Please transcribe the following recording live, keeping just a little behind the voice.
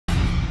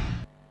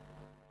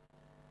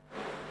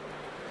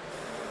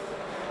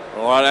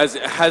All right, as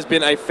it has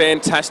been a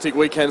fantastic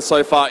weekend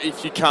so far.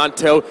 If you can't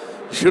tell,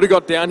 you should have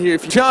got down here.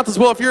 If you can't as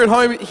well, if you're at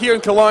home here in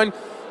Cologne,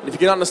 and if you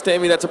can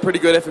understand me, that's a pretty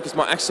good effort because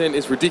my accent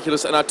is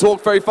ridiculous and I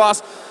talk very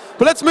fast.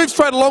 But let's move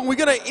straight along. We're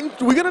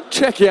gonna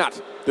check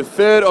out the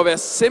third of our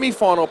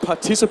semi-final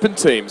participant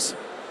teams.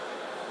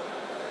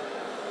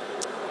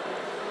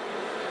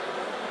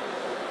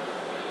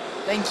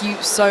 Thank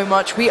you so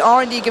much. We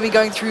are indeed going to be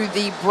going through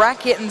the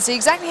bracket and see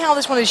exactly how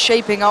this one is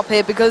shaping up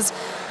here because,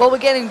 well, we're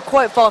getting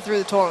quite far through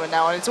the tournament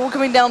now and it's all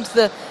coming down to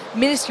the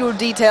minuscule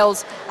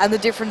details and the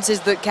differences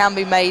that can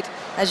be made.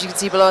 As you can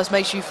see below us,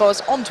 make sure you follow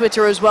us on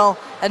Twitter as well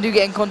and do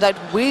get in contact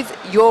with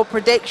your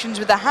predictions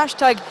with the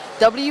hashtag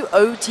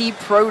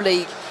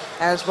WOTProLeague.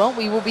 As well,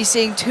 we will be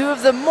seeing two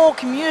of the more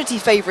community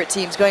favourite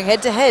teams going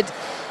head-to-head.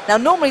 Now,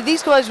 normally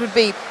these guys would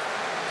be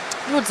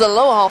towards the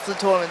lower half of the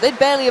tournament. They'd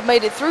barely have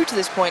made it through to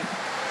this point.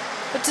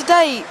 But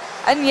today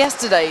and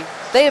yesterday,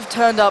 they have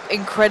turned up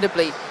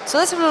incredibly. So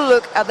let's have a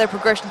look at their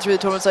progression through the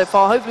tournament so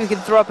far. Hopefully we can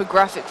throw up a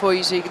graphic for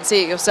you so you can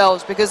see it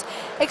yourselves, because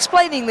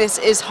explaining this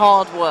is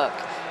hard work,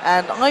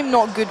 and I'm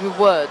not good with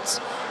words.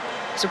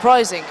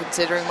 Surprising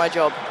considering my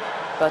job.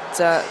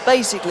 But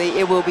basically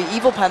it will be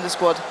Evil Panda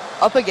Squad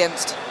up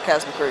against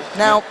Kazna Crew.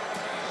 Now,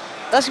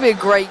 that's going to be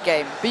a great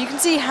game, but you can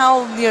see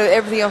how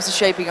everything else is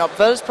shaping up.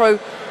 Virtus.pro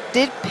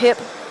did pip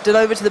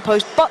Denova to the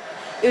post, but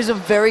it was a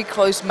very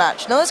close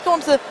match. Now let's go on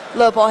to the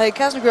lower part here.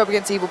 Kazna Crew up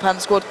against Evil Panda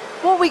Squad.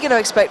 What are we going to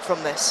expect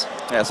from this?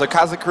 Yeah, so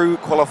Kazna Crew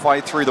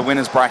qualified through the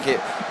winners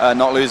bracket,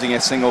 not losing a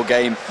single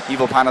game.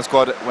 Evil Panda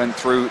Squad went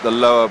through the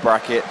lower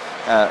bracket,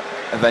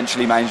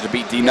 eventually managed to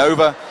beat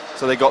Denova.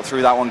 So they got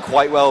through that one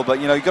quite well.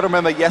 But, you got to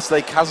remember,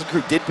 yesterday, Kazna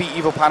Crew did beat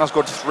Evil Panda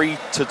Squad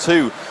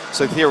 3-2.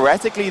 So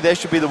theoretically, they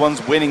should be the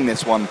ones winning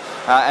this one.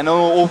 And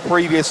all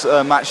previous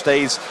match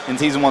days in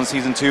Season 1,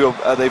 Season 2,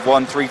 they've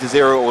won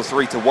 3-0 or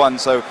 3-1.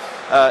 So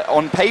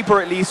on paper,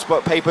 at least,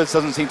 but paper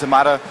doesn't seem to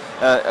matter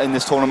in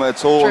this tournament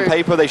at all. True. On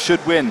paper, they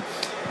should win.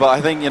 But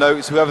I think,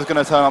 it's whoever's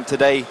going to turn up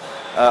today,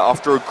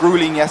 after a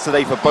grueling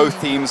yesterday for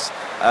both teams,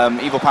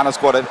 Evil Panda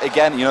Squad,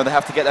 again, they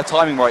have to get their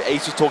timing right.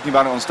 Ace was talking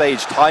about it on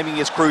stage. Timing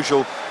is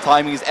crucial.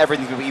 Timing is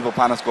everything for Evil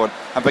Panda Squad.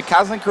 And for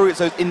Kazna Crew, it's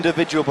those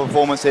individual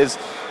performances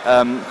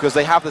because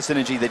they have the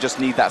synergy. They just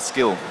need that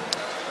skill.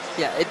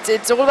 Yeah,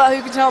 it's all about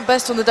who can turn out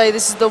best on the day.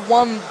 This is the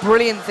one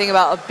brilliant thing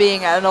about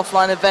being at an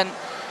offline event.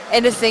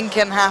 Anything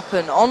can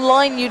happen.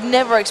 Online, you'd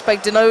never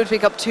expect Denova to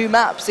pick up 2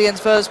 maps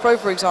against Virtus.pro,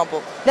 for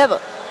example. Never.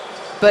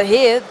 But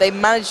here, they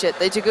managed it.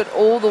 They took it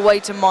all the way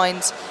to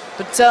Mines.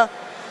 But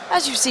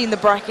as you've seen the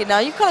bracket now,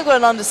 you've kind of got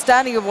an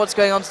understanding of what's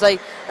going on today.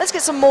 Let's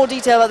get some more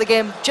detail about the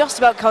game just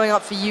about coming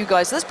up for you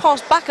guys. Let's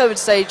pass back over to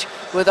stage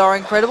with our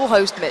incredible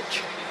host,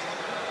 Mitch.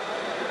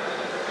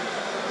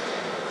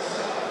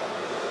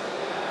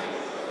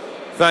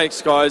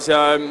 Thanks, guys.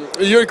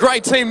 You're a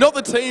great team. Not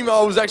the team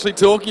I was actually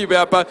talking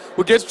about, but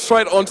we'll get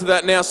straight onto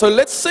that now. So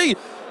let's see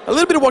a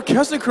little bit of what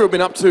Kazna Crew have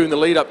been up to in the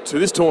lead up to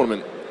this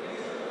tournament.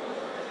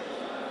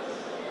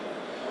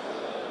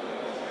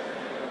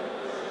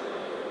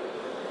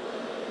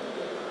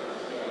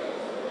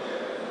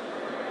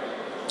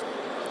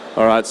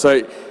 All right,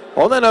 so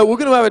on that note, we're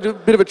going to have a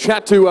bit of a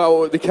chat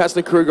to the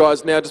Kazna Crew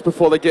guys now just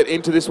before they get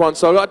into this one.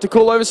 So I'd like to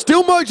call over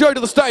Still Mojo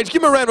to the stage.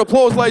 Give him a round of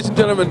applause, ladies and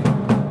gentlemen.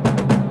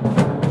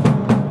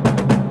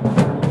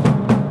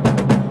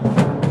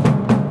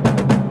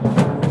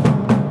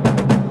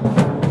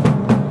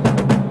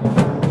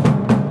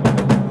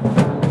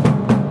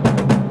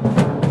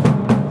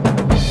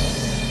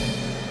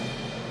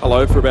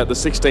 Hello for about the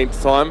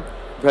 16th time.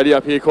 We've had you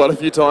up here quite a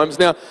few times.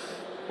 Now,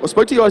 I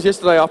spoke to you guys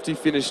yesterday after you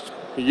finished.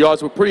 You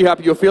guys were pretty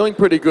happy. You're feeling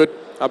pretty good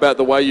about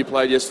the way you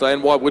played yesterday,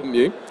 and why wouldn't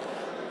you?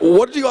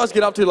 What did you guys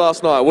get up to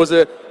last night? Was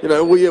it,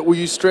 were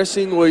you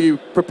stressing, were you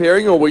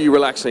preparing, or were you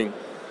relaxing?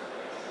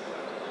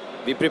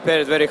 We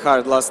prepared very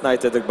hard last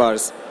night at the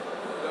bars.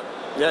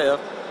 Yeah.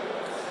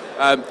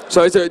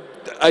 So do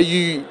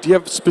you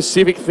have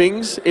specific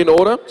things in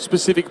order,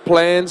 specific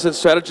plans and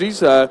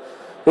strategies?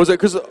 Was it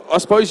because I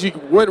suppose you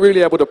weren't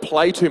really able to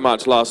play too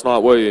much last night,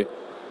 were you?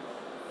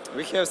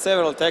 We have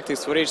several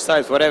tactics for each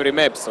side, for every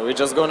map, so we're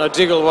just gonna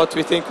jiggle what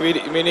we think we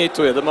need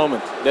to at the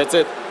moment. That's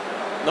it.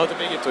 Not a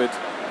biggie to it.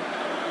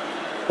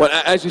 Well,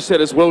 as you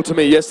said as well to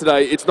me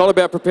yesterday, it's not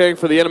about preparing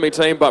for the enemy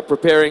team, but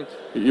preparing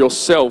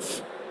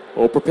yourself,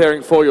 or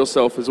preparing for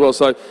yourself as well.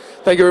 So,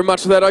 thank you very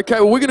much for that.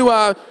 Okay, well, we're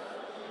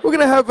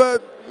gonna have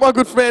my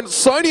good friend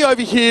Sony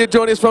over here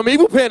joining us from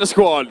Evil Panda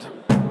Squad.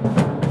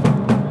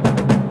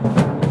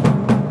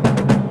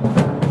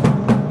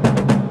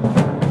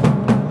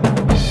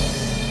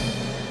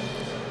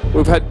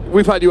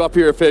 We've had you up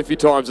here a fair few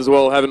times as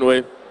well, haven't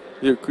we?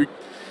 You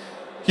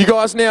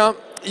guys, now,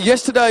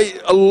 yesterday,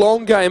 a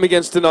long game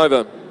against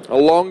Denova. A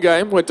long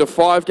game, went to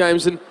 5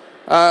 games, and,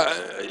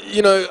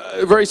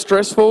 very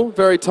stressful,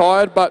 very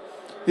tired, but,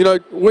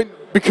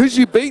 because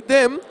you beat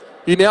them,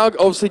 you now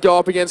obviously go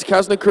up against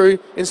Kazna Crew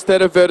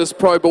instead of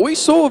Virtus.pro. But we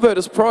saw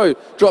Virtus.pro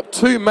drop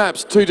 2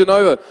 maps to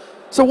Denova.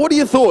 So what are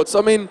your thoughts?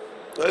 I mean,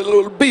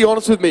 Be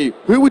honest with me.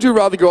 Who would you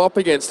rather go up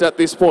against at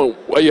this point?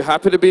 Are you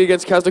happy to be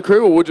against Kazna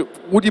Crew, or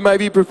would you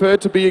maybe prefer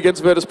to be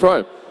against Virtus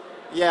Pro?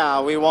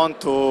 Yeah, we want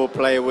to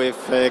play with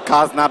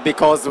Kazna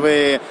because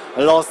we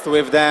lost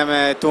with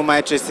them 2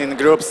 matches in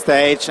group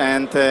stage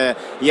and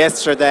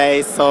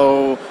yesterday,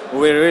 so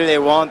we really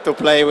want to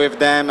play with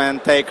them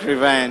and take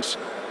revenge.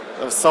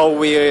 So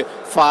we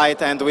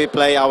fight and we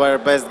play our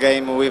best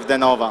game with the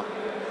Nova.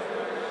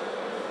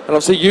 And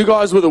obviously you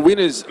guys were the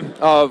winners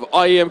of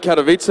IEM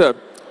Katowice.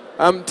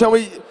 Tell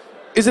me,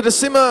 is it a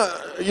similar,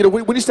 you know,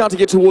 when you start to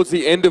get towards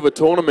the end of a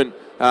tournament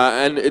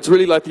and it's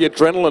really like the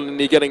adrenaline and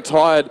you're getting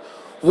tired,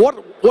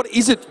 what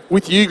is it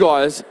with you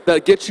guys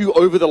that gets you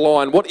over the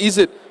line? What is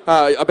it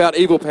about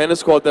Evil Panda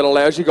Squad that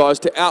allows you guys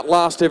to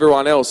outlast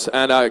everyone else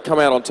and come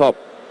out on top?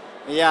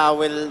 Yeah,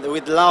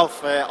 we'd love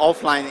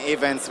offline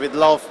events. We'd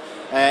love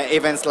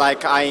events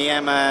like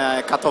IEM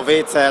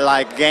Katowice,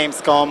 like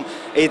Gamescom.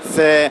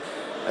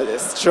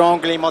 It's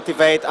strongly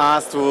motivate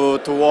us to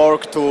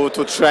work,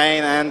 to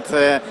train, and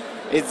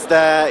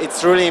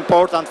it's really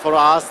important for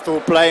us to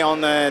play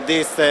on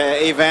these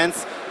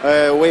events.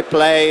 We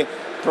play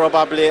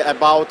probably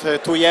about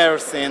 2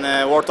 years in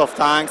World of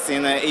Tanks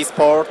in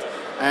esport,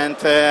 and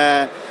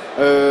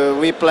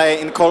we play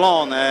in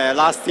Cologne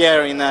last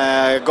year in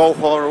Go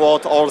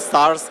Forward All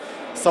Stars.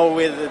 So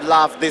we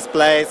love this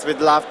place, we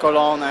love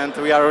Cologne, and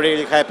we are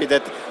really happy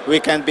that we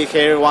can be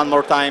here one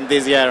more time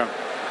this year.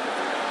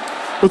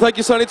 Well, thank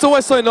you, Sonny. It's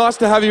always so nice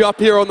to have you up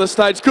here on the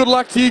stage. Good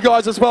luck to you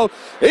guys as well.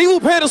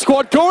 Evil Panda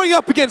Squad going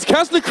up against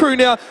Kazna Crew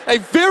now. A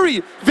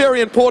very,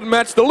 very important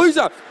match. The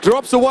loser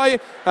drops away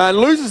and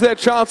loses their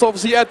chance,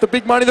 obviously, at the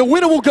big money. The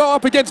winner will go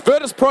up against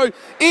Virtus Pro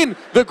in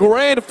the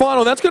grand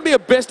final. That's going to be a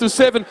best of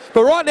 7.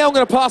 But right now, I'm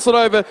going to pass it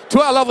over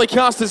to our lovely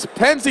casters,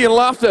 Pansy and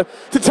Laughter,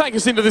 to take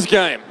us into this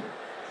game.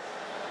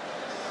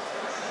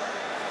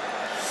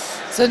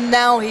 So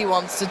now he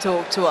wants to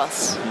talk to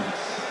us.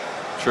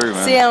 True,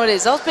 man. See how it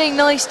is. I was being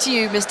nice to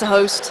you, Mr.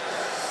 Host,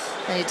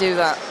 and you do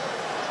that.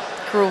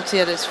 Cruelty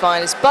at its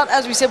finest. But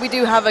as we said, we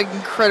do have an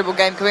incredible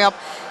game coming up.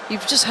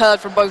 You've just heard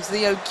from both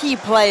the key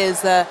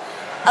players there.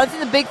 And I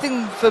think the big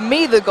thing for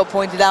me that got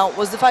pointed out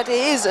was the fact it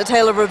is a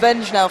tale of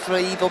revenge now for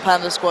the Evil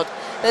Panda Squad.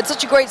 They had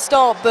such a great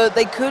start, but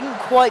they couldn't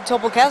quite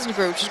topple Kazna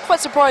Crew, which is quite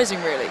surprising,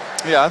 really.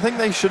 Yeah, I think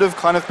they should have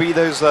kind of beat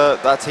those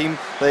that team.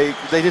 They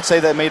did say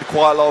they made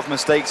quite a lot of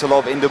mistakes, a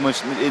lot of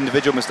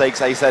individual mistakes.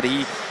 They said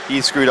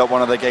he screwed up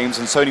one of their games,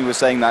 and Sony was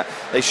saying that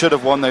they should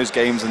have won those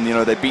games, and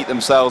they beat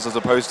themselves as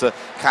opposed to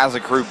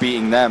Kazna Crew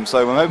beating them.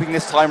 So I'm hoping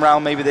this time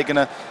round maybe they're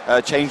going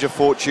to change of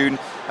fortune.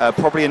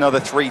 Probably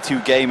another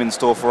 3-2 game in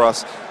store for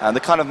us. And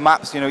the kind of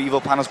maps Evil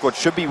Panda Squad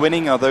should be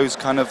winning are those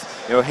kind of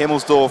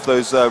Himmelsdorf,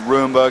 those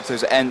Ruhenbergs,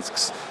 those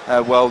Ensks.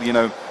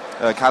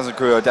 Kazna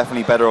Crew are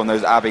definitely better on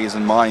those abbeys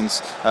and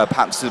mines.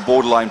 Perhaps the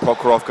borderline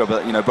Prokhorovka,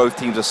 but both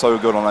teams are so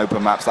good on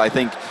open maps that I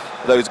think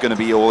those are going to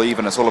be all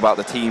even. It's all about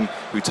the team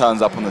who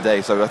turns up on the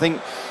day. So I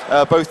think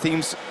both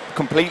teams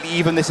completely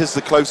even. This is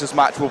the closest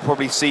match we'll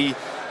probably see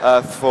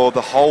for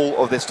the whole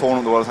of this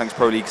tournament, the World of Tanks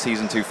Pro League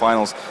Season 2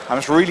 finals. I'm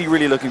just really,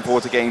 really looking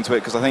forward to getting to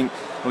it because I think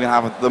we're going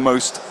to have the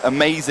most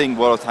amazing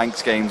World of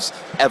Tanks games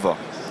ever.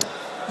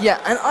 Yeah,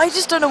 and I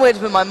just don't know where to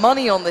put my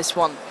money on this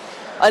one.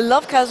 I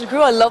love Kazna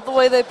Crew, I love the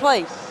way they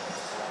play.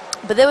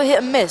 But they were hit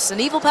and miss, and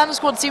Evil Panda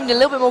Squad seemed a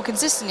little bit more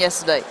consistent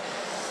yesterday.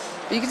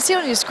 But you can see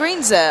on your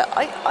screens there,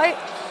 I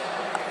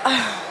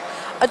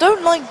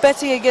don't like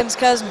betting against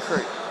Kazna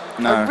Crew.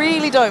 No. I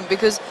really don't,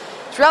 because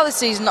throughout the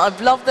season, I've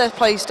loved their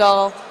play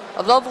style,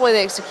 I've loved the way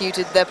they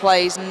executed their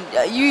plays, and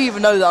you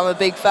even know that I'm a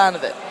big fan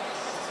of it.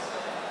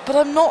 But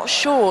I'm not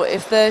sure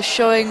if they're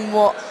showing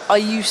what I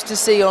used to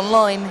see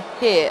online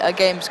here at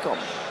Gamescom.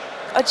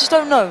 I just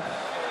don't know.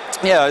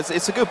 Yeah,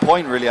 it's a good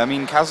point, really. I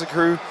mean, Kazna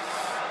Crew,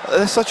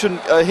 they're such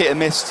a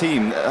hit-and-miss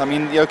team. I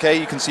mean, okay,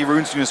 you can see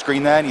Runes on your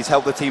screen there, and he's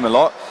helped the team a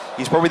lot.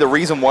 He's probably the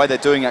reason why they're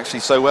doing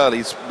actually so well.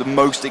 He's the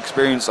most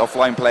experienced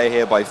offline player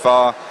here by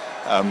far,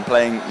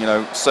 playing,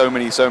 so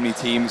many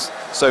teams,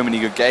 so many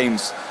good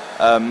games.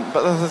 But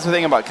that's the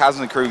thing about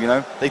Kazna Crew,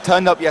 they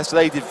turned up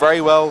yesterday, did very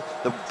well,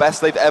 the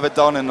best they've ever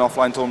done in an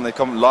offline tournament. They've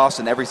come last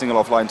in every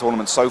single offline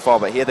tournament so far,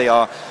 but here they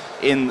are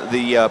in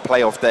the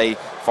playoff day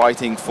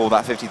fighting for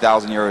that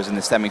 50,000 euros in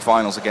the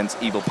semi-finals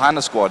against Evil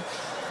Panda Squad.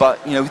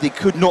 But, they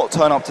could not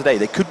turn up today.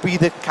 They could be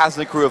the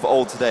Kazna Crew of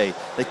old today.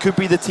 They could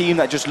be the team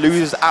that just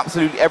loses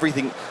absolutely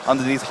everything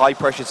under these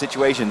high-pressure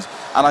situations.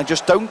 And I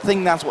just don't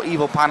think that's what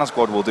Evil Panda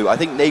Squad will do. I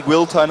think they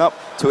will turn up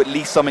to at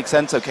least some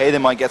extent. Okay, they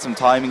might get some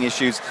timing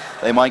issues.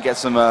 They might get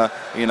some,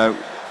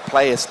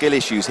 player skill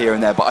issues here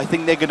and there. But I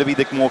think they're going to be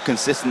the more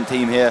consistent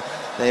team here.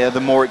 They are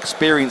the more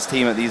experienced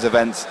team at these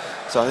events.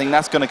 So I think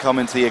that's going to come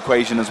into the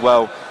equation as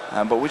well.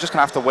 But we're just going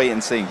to have to wait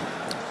and see.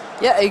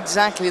 Yeah,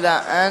 exactly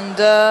that.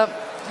 And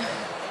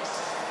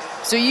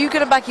so you're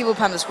going to back Evil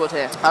Panda Squad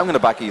here? I'm going to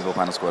back Evil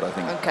Panda Squad, I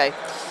think. Okay.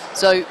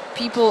 So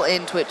people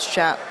in Twitch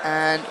chat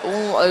and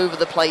all over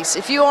the place.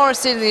 If you are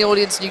sitting in the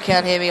audience and you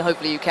can hear me,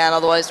 hopefully you can.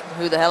 Otherwise,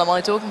 who the hell am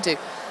I talking to?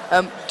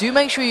 Do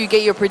make sure you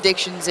get your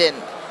predictions in.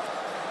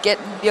 Get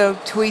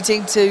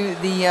tweeting to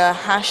the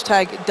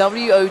hashtag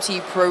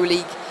WOT Pro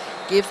League.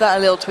 give that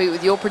a little tweet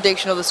with your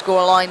prediction of the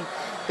scoreline,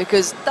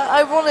 because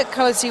I want to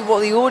kind of see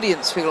what the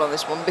audience feel on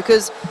this one,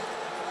 because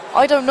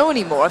I don't know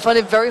anymore. I find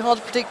it very hard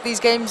to predict these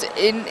games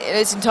in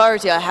its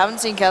entirety. I haven't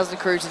seen Kazna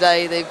crew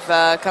today. They've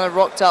kind of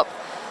rocked up.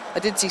 I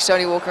did see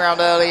Sony walking around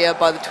earlier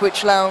by the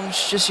Twitch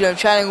lounge, just, you know,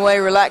 chatting away,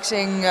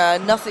 relaxing,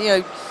 nothing, you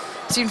know,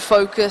 seemed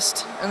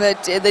focused, and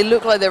they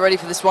look like they're ready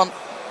for this one.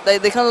 They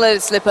kind of let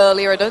it slip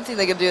earlier. I don't think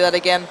they're going to do that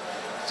again.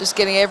 Just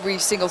getting every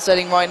single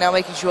setting right now,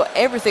 making sure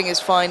everything is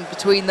fine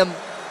between them.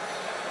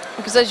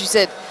 Because as you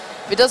said,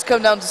 if it does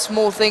come down to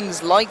small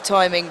things like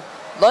timing,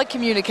 like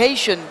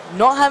communication,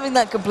 not having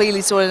that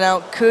completely sorted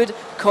out could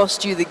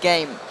cost you the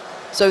game.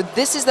 So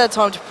this is their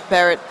time to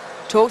prepare it,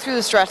 talk through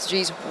the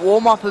strategies,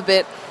 warm up a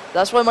bit.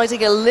 That's why it might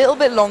take a little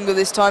bit longer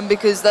this time,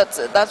 because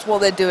that's what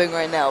they're doing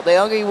right now. They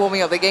are going to be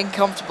warming up, they're getting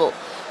comfortable.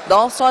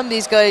 Last time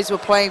these guys were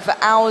playing for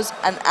hours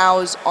and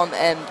hours on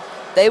end.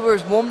 They were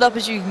as warmed up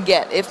as you can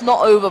get, if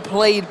not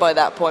overplayed by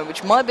that point,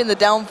 which might have been the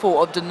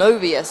downfall of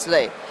Denova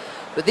yesterday.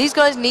 But these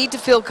guys need to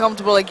feel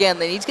comfortable again.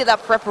 They need to get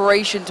that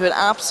preparation to an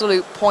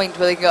absolute point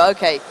where they can go,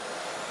 okay,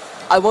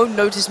 I won't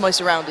notice my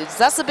surroundings.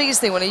 That's the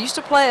biggest thing. When I used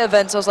to play at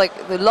events, I was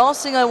like, the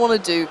last thing I want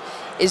to do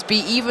is be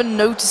even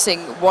noticing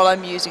what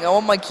I'm using. I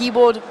want my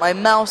keyboard, my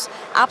mouse,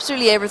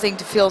 absolutely everything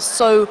to feel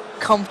so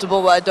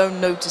comfortable that I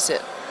don't notice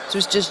it. So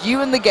it's just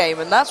you and the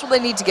game, and that's what they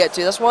need to get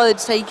to. That's why they're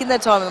taking their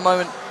time at the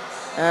moment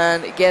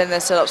and getting their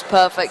setups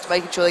perfect,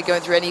 making sure they're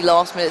going through any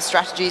last-minute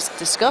strategies,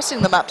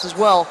 discussing the maps as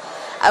well.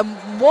 And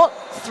what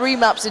 3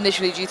 maps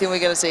initially do you think we're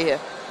going to see here?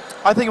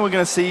 I think we're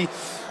going to see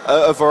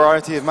a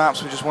variety of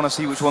maps. We just want to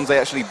see which ones they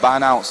actually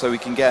ban out, so we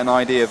can get an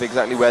idea of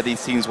exactly where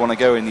these teams want to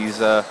go in these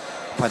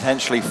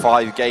potentially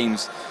 5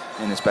 games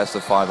in this best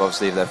of 5,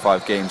 obviously, if they're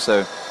 5 games.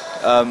 So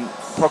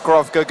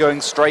Prokhorovka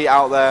going straight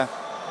out there.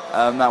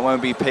 That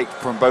won't be picked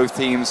from both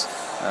teams.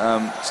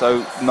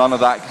 So none of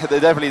that. They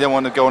definitely don't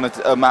want to go on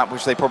a map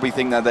which they probably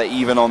think that they're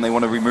even on. They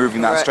want to be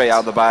removing that straight out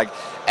of the bag.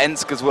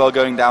 Ensk as well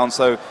going down,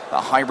 so a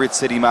hybrid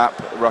city map,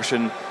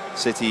 Russian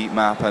city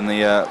map, and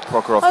the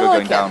Prokhorovka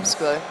going down. Ensk,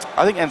 though.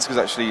 I think Ensk is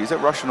actually, is it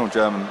Russian or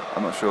German?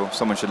 I'm not sure.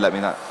 Someone should let me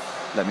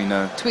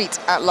know. Tweet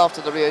at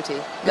LaughterWOT.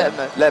 Let them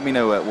know. Let me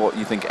know what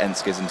you think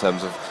Ensk is in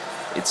terms of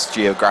its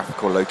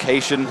geographical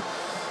location.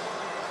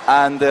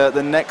 And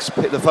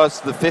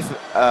the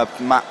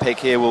fifth map pick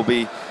here will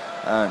be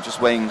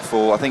just waiting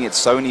for, I think it's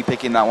Sony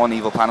picking that one,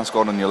 Evil Panda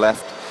Squad on your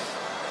left.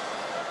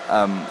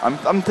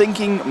 I'm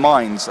thinking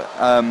Mines,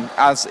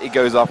 as it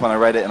goes up, and I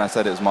read it and I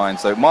said it was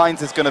Mines. So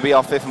Mines is going to be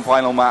our 5th and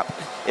final map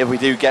if we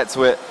do get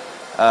to it.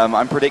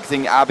 I'm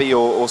predicting Abbey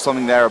or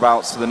something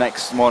thereabouts for the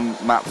next one,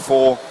 map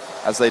 4,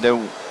 as they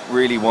don't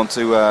really want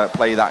to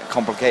play that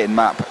complicated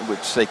map,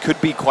 which they could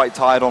be quite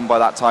tired on by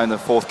that time, the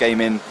 4th game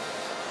in.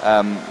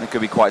 They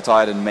could be quite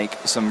tired and make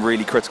some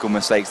really critical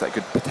mistakes that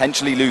could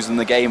potentially lose them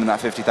the game and that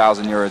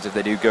 50,000 euros if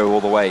they do go all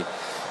the way.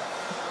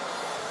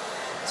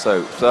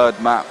 So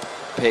 3rd map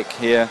pick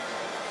here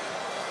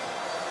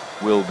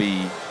will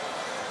be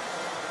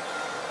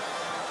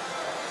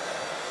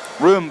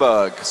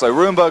Ruinberg. So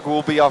Ruinberg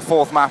will be our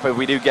 4th map if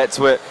we do get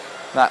to it.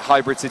 That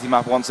hybrid city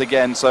map once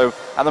again. So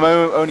at the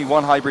moment, only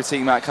one hybrid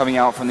city map coming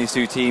out from these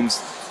 2 teams.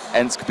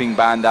 Ensk being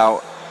banned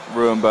out,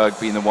 Ruinberg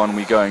being the one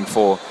we're going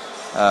for.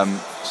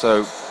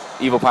 So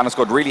Evil Panda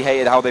Squad really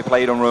hated how they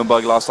played on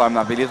Ruinberg last time.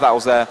 I believe that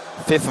was their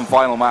 5th and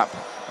final map,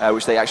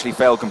 which they actually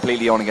failed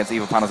completely on against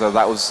Evil Panda. So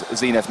that was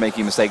Zenith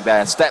making a mistake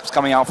there. Steps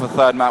coming out for the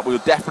 3rd map. We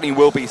definitely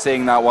will be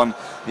seeing that one,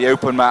 the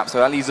open map. So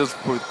that leaves us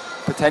with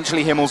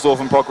potentially Himmelsdorf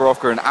and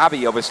Prokhorovka, and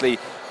Abbey obviously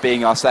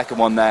being our 2nd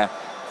one there.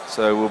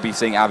 So we'll be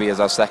seeing Abbey as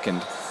our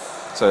 2nd.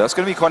 So that's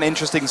going to be quite an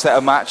interesting set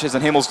of matches.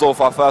 And Himmelsdorf,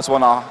 our 1st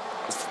one, our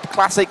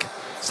classic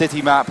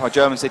city map, our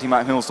German city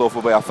map. Himmelsdorf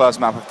will be our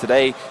 1st map of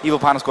today. Evil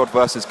Panda Squad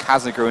versus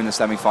Kazna in the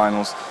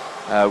semi-finals.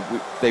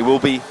 They will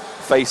be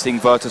facing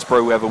Virtus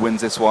Pro, whoever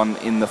wins this one,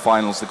 in the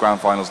finals, the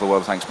grand finals of the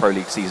World of Tanks Pro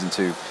League Season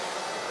 2.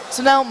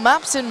 So now,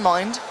 maps in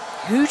mind,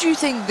 who do you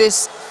think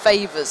this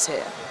favours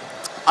here?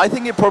 I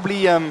think it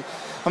probably, I'm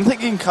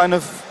thinking kind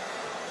of,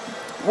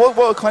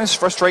 what kind of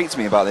frustrates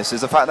me about this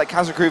is the fact that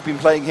Kazna have been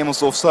playing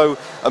Himmelsdorf so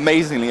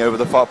amazingly over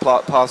the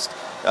past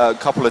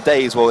couple of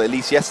days, well, at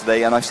least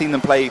yesterday, and I've seen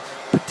them play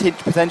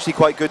potentially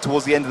quite good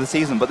towards the end of the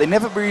season, but they've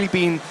never really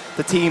been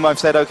the team I've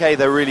said, okay,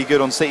 they're really good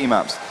on city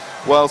maps.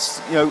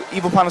 Whilst, you know,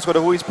 Evil Panda Squad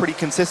are always pretty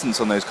consistent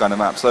on those kind of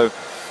maps. So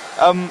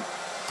I'm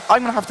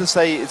going to have to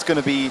say it's going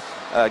to be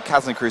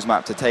Kazna Crew's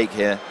map to take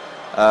here.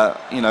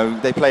 You know,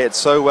 they play it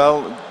so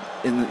well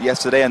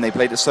yesterday, and they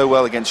played it so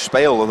well against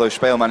Speil, although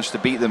Speil managed to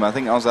beat them. I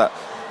think I was at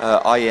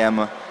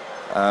IEM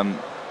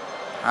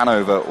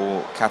Hanover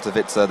or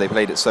Katowice. They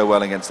played it so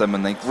well against them,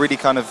 and they really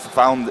kind of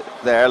found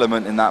their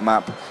element in that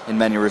map in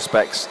many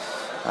respects.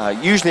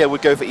 Usually I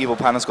would go for Evil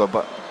Panda Squad,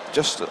 but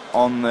just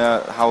on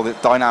how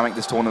dynamic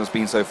this tournament has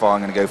been so far,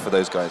 I'm going to go for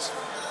those guys.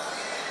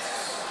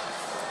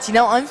 See,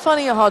 now I'm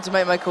finding it hard to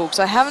make my call because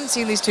I haven't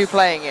seen these 2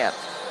 playing yet.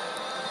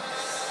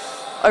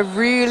 I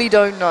really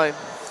don't know.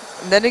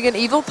 And then again,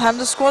 Evil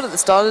Panda Squad at the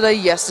start of the day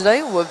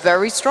yesterday were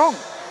very strong.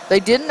 They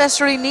didn't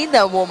necessarily need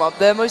that warm-up.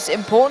 Their most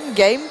important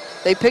game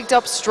They picked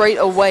up straight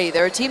away.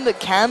 They're a team that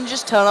can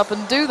just turn up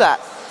and do that.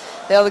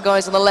 The other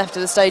guys on the left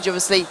of the stage,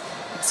 obviously, you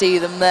can see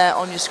them there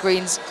on your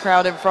screens.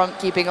 Crowd in front,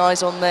 keeping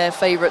eyes on their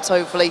favourites,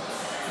 hopefully.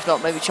 If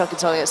not, maybe chucking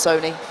something at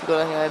Sony. If you've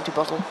got an empty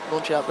bottle,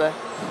 launch it up there.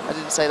 I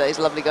didn't say that. He's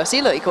a lovely guy.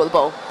 See, look, he caught the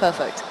ball.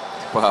 Perfect.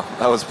 Wow,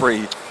 that was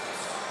pretty...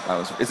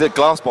 Is it a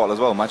glass bottle as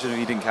well? Imagine if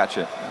he didn't catch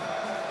it.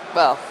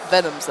 Well,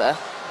 Venom's there.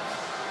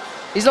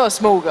 He's not a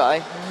small guy.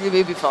 He'll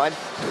be fine.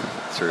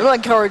 True. I'm not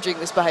encouraging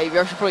this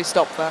behaviour. I should probably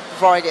stop that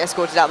before I get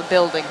escorted out of the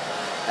building.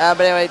 But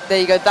anyway,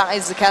 there you go. That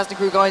is the Kazna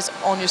crew, guys,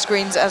 on your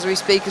screens as we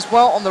speak as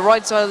well. On the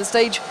right side of the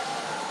stage,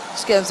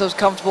 just get themselves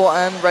comfortable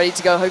and ready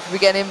to go. Hopefully we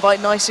get an invite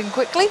nice and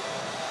quickly.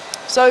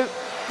 So,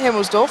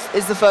 Himmelsdorf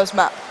is the first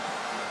map.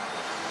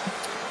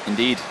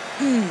 Indeed.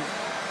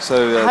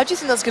 So, how do you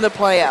think that's going to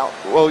play out?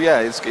 Well,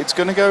 yeah, it's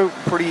going to go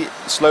pretty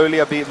slowly,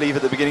 I believe,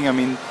 at the beginning. I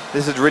mean,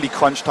 this is really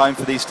crunch time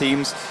for these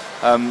teams.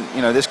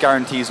 You know, this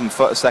guarantees them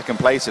second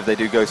place if they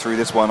do go through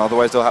this one.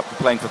 Otherwise, they'll have to be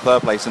playing for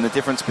third place. And the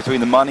difference between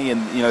the money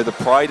and, you know, the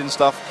pride and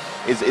stuff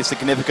is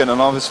significant. And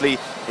obviously,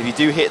 if you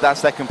do hit that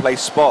second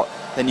place spot,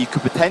 then you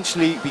could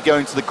potentially be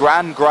going to the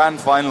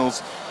grand finals,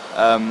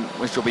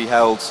 which will be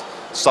held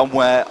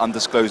somewhere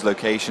undisclosed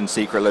location,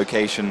 secret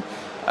location,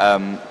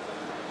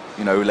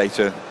 you know,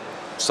 later.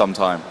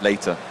 Sometime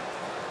later.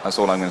 That's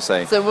all I'm going to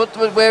say. So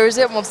where is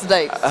it? What's the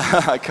date?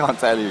 I can't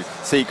tell you.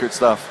 Secret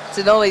stuff. It's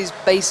in Ollie's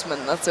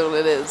basement. That's all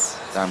it is.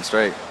 Damn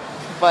straight.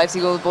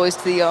 Inviting all the boys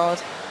to the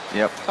yard.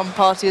 Yep. Come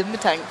party with my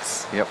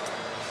tanks. Yep.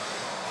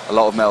 A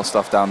lot of metal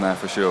stuff down there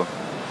for sure.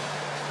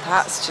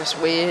 That's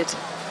just weird.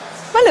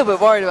 I'm a little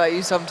bit worried about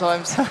you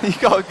sometimes. you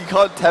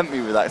can't tempt me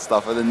with that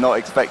stuff and then not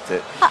expect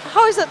it.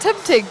 How is that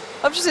tempting?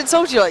 I've just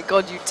insulted you like,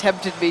 God, you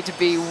tempted me to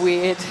be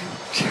weird.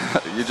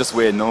 You're just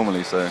weird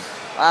normally, so.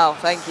 Wow,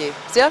 thank you.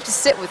 So you have to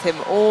sit with him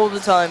all the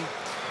time.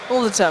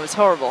 All the time. It's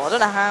horrible. I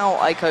don't know how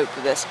I cope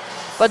with this.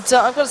 But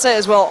I've got to say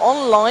as well,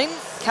 online,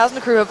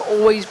 Kazna crew have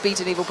always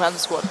beaten Evil Panda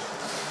Squad.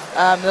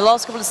 In the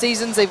last couple of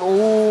seasons, they've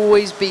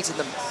always beaten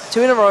them.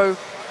 2 in a row.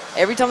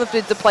 Every time they've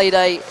played the play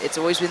day, it's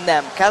always been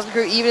them. Kazna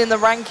crew, even in the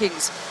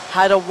rankings,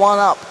 had a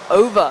 1-up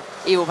over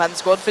Evil Panda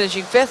Squad,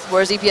 finishing 5th,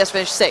 whereas EPS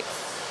finished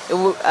 6th.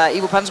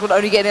 Evil Panda Squad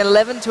only getting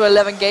 11 to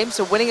 11 games,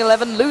 so winning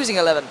 11, losing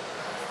 11.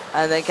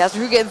 And then Kazna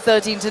crew getting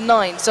 13 to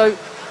 9. So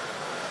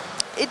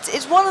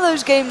it's one of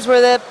those games where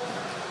they're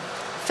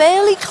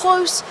fairly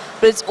close,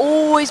 but it's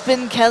always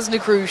been Kazna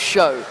crew's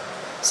show.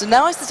 So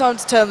now is the time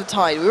to turn the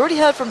tide. We already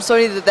heard from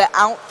Sony that they're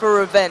out for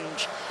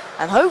revenge,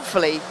 and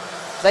hopefully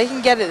they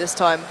can get it this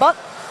time. But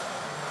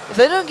if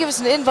they don't give us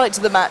an invite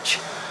to the match,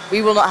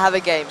 we will not have a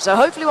game. So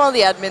hopefully one of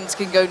the admins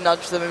can go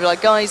nudge them and be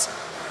like, guys,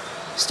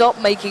 stop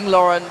making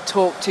Lauren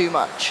talk too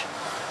much.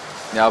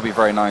 Yeah, it'll be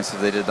very nice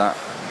if they did that.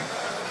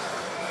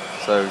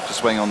 So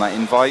just waiting on that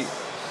invite.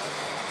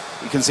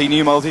 You can see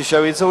New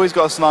Multi-Show. He's always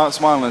got a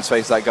smile on his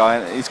face, that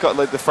guy. He's got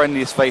like the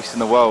friendliest face in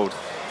the world.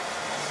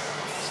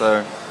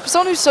 So. For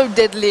someone who's so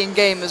deadly in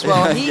game as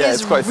well, he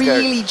is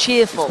really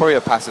cheerful. He's probably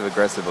a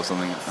passive-aggressive or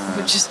something.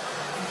 But just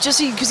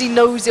because he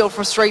knows he'll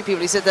frustrate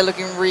people, he said they're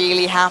looking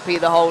really happy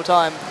the whole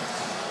time.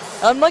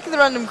 And I'm liking the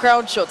random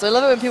crowd shots. I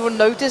love it when people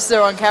notice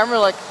they're on camera,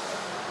 like,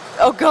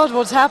 oh God,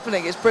 what's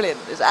happening? It's brilliant.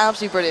 It's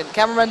absolutely brilliant.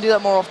 Cameramen do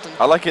that more often.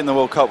 I like it in the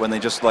World Cup when they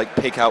just like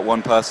pick out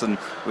one person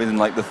within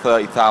like the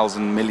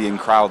 30,000 million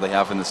crowd they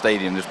have in the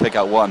stadium, just pick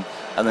out one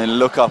and then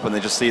look up and they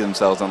just see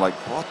themselves and I'm like,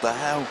 what the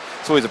hell?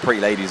 It's always the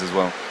pretty ladies as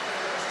well.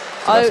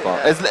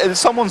 It's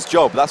someone's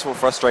job. That's what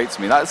frustrates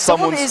me. That's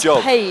someone's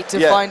job. Someone is paid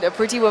to find a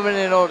pretty woman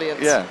in an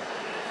audience. Yeah.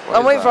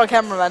 I'm waiting for our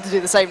cameraman to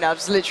do the same now,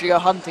 just literally go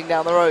hunting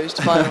down the roads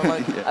to find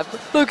one.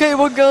 Like, okay,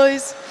 one,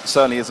 guys.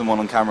 Certainly isn't one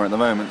on camera at the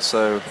moment,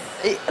 so.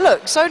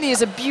 Look, Sony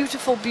is a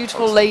beautiful,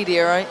 beautiful lady,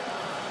 all right?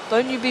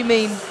 Don't you be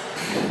mean.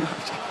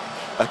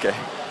 Okay.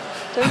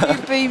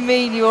 Don't you be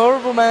mean, you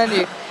horrible man,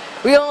 you.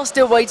 We are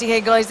still waiting here,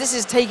 guys. This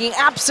is taking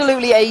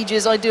absolutely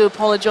ages. I do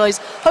apologise.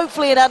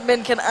 Hopefully an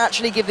admin can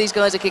actually give these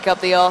guys a kick up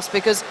the arse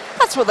because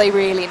that's what they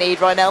really need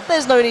right now.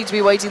 There's no need to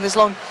be waiting this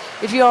long.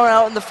 If you are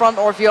out in the front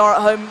or if you are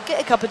at home, get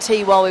a cup of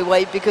tea while we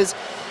wait because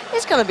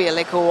it's going to be a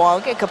little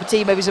while. Get a cup of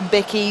tea, maybe some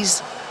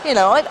bickies. You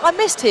know, I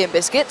miss tea and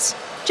biscuits.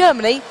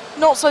 Germany,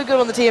 not so good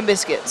on the tea and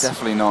biscuits.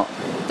 Definitely not.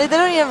 They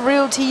don't even have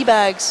real tea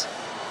bags.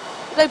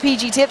 No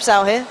PG tips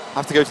out here. I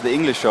have to go to the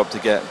English shop to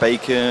get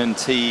bacon,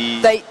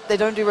 tea. They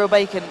don't do real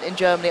bacon in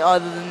Germany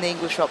other than the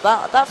English shop.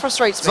 That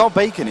frustrates me. It's not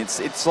bacon.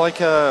 It's like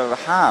a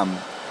ham.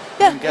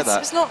 Yeah, get that.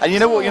 It's not. And you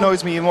know what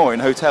annoys me more in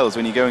hotels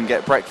when you go and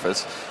get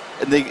breakfast,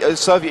 and they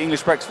serve you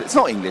English breakfast. It's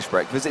not English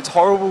breakfast. It's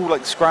horrible,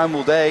 like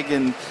scrambled egg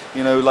and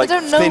like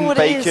thin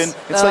bacon.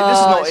 It's like this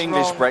is not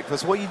English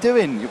breakfast. What are you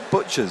doing? You're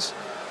butchers.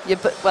 Yeah,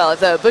 well, if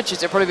they were butchers,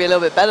 it'd probably be a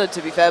little bit better,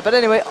 to be fair. But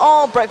anyway,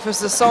 all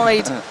breakfast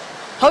aside.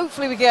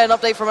 Hopefully we get an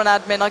update from an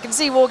admin. I can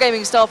see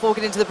Wargaming staff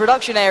walking into the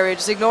production area,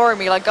 just ignoring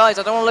me, like, guys,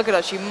 I don't want to look at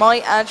us. You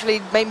might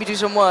actually make me do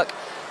some work.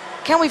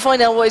 Can we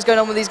find out what is going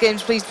on with these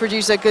games, please,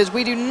 producer? Because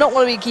we do not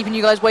want to be keeping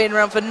you guys waiting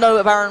around for no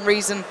apparent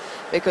reason,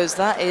 because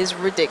that is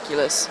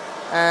ridiculous.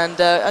 And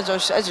as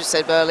I just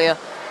said earlier,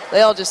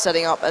 They are just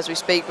setting up as we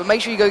speak, but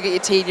make sure you go get your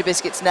tea and your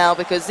biscuits now,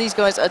 because these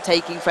guys are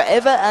taking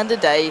forever and a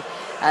day,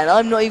 and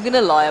I'm not even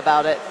going to lie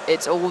about it.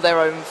 It's all their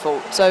own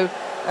fault. So,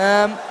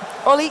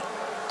 Ollie,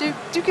 do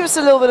give us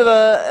a little bit of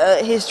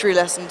a history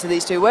lesson to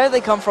these two. Where have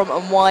they come from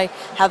and why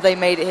have they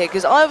made it here?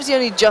 Because I obviously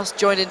only just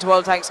joined into World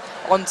of Tanks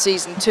on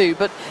Season 2,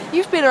 but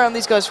you've been around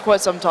these guys for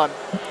quite some time.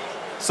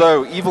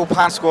 So, Evil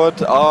Panda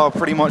Squad are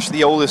pretty much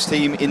the oldest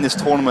team in this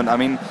tournament. I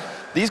mean,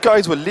 these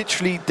guys were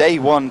literally day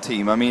one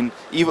team. I mean,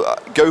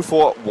 Go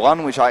For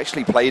 1, which I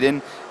actually played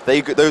in,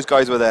 those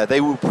guys were there.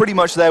 They were pretty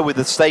much there with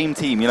the same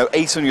team. You know,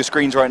 Ace on your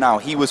screens right now,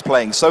 he was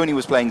playing. Sony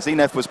was playing.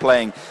 Zenith was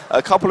playing.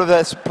 A couple of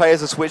their players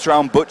have switched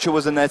around. Butcher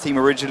was in their team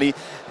originally,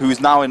 who's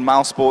now in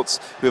Mouse Sports,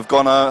 who have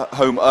gone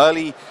home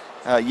early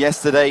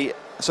yesterday.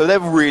 So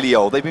they're really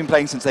old. They've been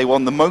playing since they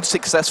won the most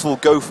successful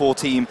Go For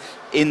team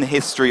in the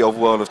history of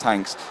World of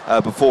Tanks.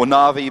 Before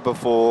Na'Vi,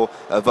 before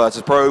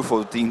Virtus Pro,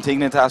 for Team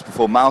Dignitas,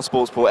 before Mouse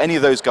Sports, before any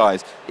of those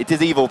guys. It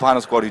is Evil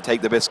Panda Squad who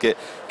take the biscuit.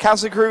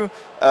 Kazna crew,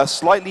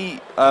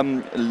 slightly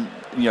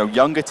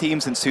younger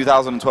team since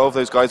 2012.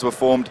 Those guys were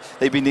formed.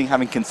 They've been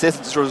having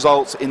consistent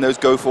results in those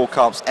Go For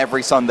Cups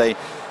every Sunday,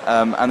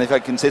 and they've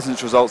had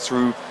consistent results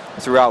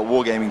throughout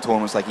wargaming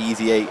tournaments like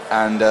Easy 8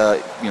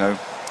 and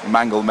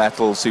Mangled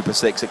Metal, Super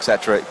 6,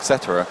 etc.,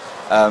 etc.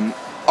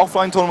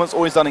 Offline tournaments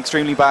always done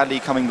extremely badly,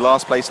 coming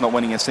last place, not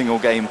winning a single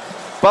game.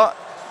 But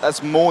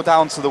that's more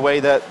down to the way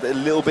that they're a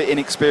little bit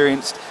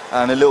inexperienced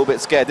and a little bit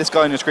scared. This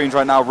guy on your screens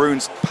right now,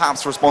 Rune's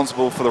perhaps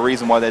responsible for the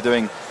reason why they're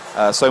doing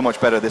so much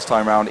better this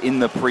time around in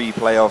the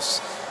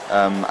pre-playoffs,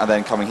 and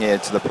then coming here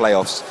to the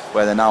playoffs,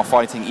 where they're now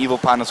fighting Evil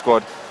Panda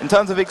Squad. In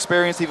terms of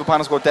experience, Evil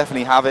Panda Squad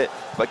definitely have it,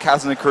 but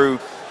Kazna crew,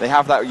 they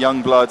have that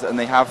young blood, and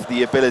they have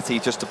the ability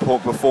just to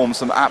perform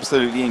some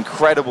absolutely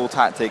incredible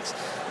tactics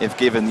if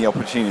given the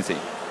opportunity.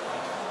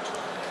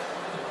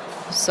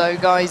 So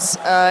guys,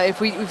 if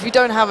we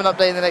don't have an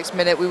update in the next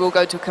minute, we will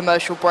go to a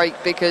commercial break,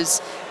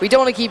 because we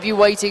don't want to keep you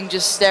waiting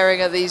just staring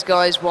at these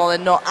guys while they're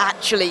not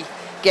actually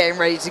getting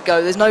ready to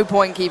go. There's no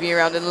point keeping you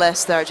around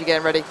unless they're actually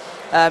getting ready.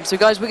 So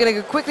guys, we're going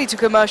to go quickly to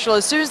commercial.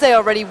 As soon as they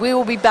are ready, we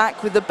will be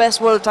back with the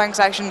best World of Tanks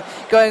action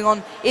going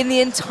on in the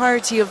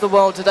entirety of the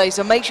world today.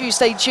 So make sure you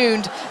stay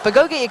tuned, but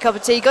go get your cup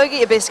of tea, go get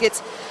your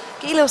biscuits,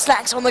 get your little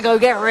snacks on the go,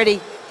 get ready.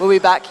 We'll be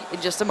back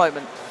in just a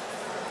moment.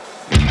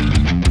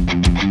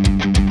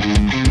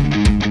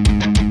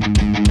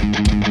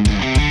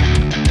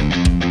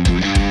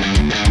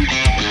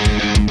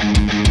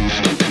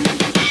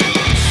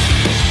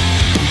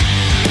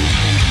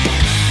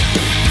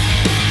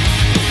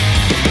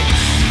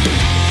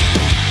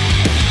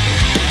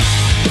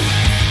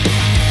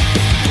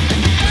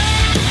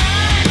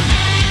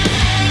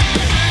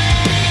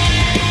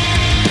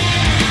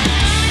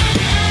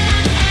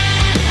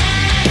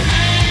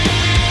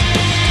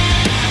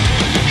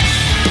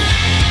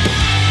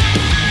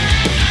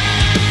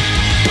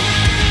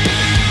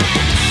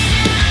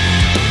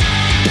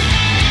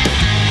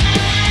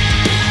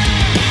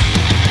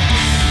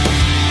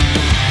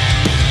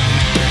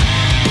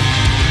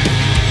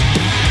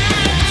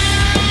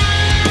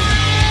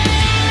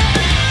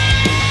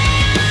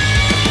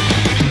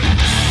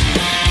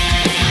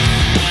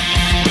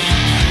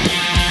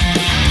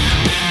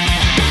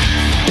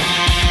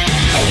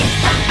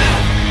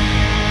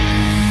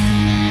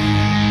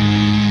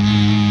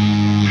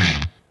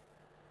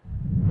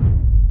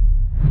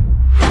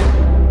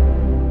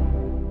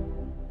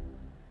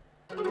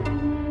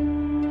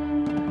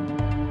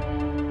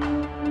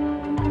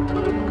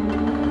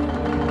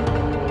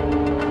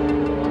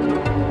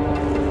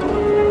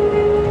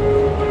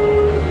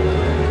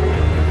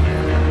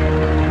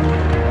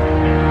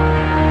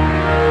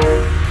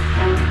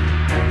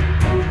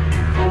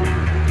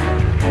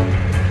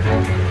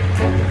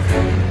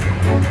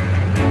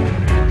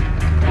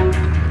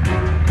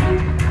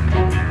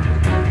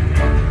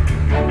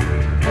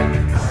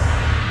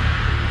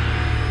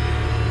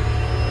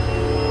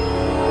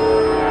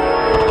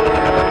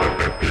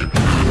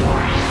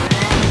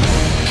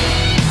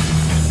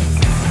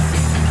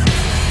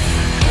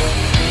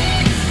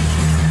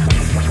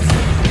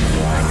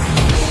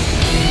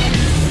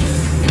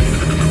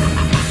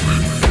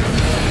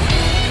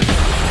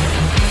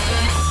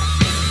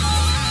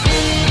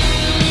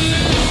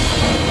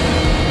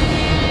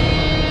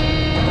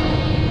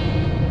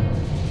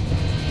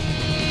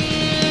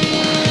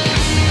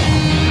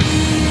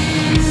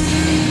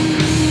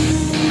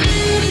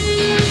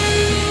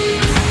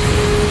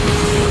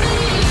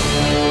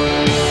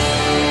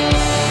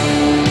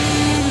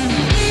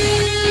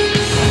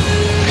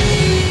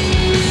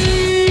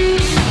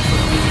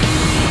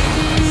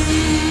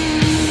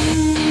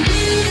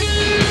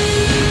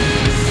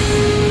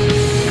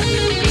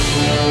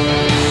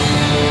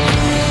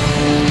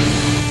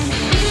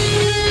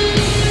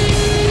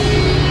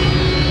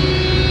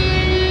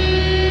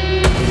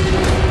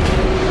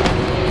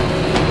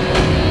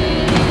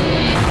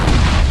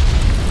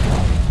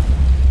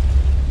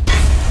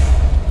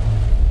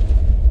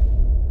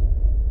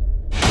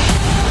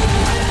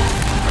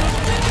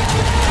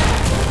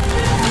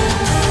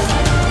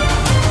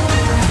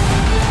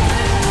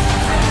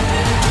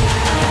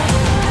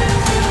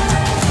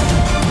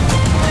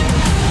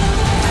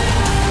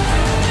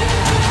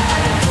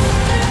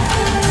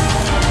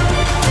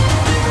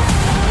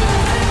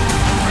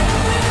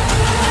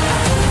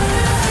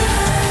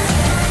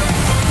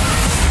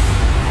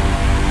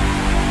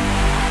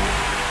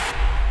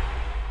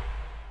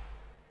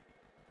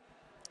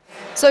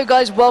 So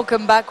guys,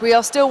 welcome back. We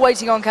are still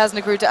waiting on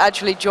Kazna crew to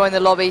actually join the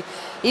lobby.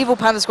 Evil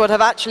Panda Squad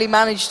have actually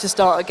managed to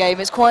start a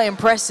game. It's quite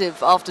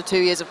impressive after 2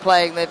 years of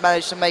playing. They've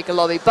managed to make a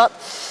lobby, but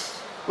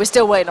we're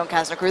still waiting on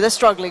Kazna crew. They're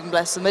struggling,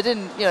 bless them. They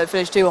didn't,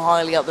 finish too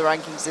highly up the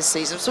rankings this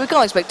season, so we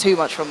can't expect too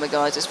much from the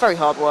guys. It's very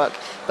hard work,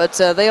 but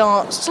they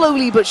are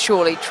slowly but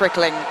surely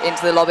trickling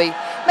into the lobby.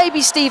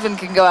 Maybe Stephen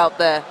can go out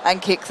there and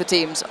kick the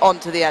teams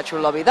onto the actual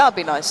lobby. That would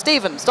be nice.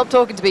 Stephen, stop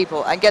talking to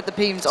people and get the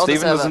teams on the server.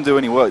 Stephen doesn't do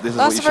any work. This is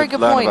what you should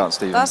learn about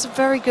Stephen. That's a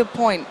very good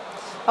point.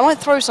 I might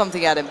throw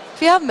something at him.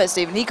 If you haven't met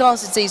Stephen, he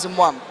casted Season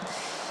 1.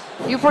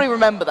 You'll probably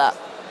remember that.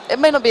 It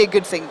may not be a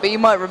good thing, but you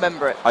might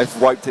remember it.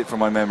 I've wiped it from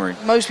my memory.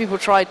 Most people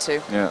tried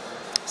to. Yeah.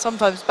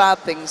 Sometimes bad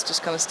things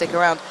just kind of stick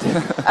around.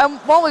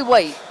 While we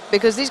wait,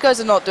 because these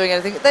guys are not doing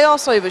anything, they are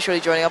slowly but surely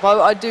joining up.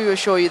 I do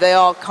assure you they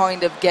are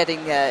kind of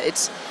getting there.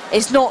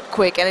 It's not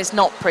quick and it's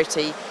not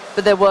pretty,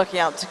 but they're working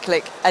out to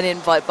click an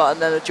invite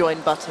button and a join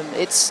button.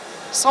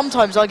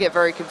 Sometimes I get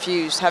very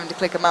confused having to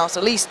click a mouse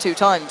at least 2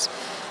 times.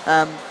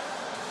 I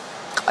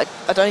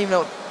don't even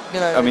know.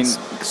 I mean,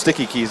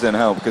 sticky keys don't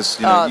help because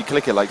you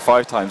click it like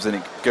 5 times and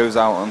it goes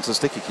out onto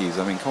sticky keys.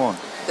 I mean, come on.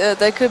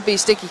 There could be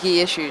sticky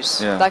key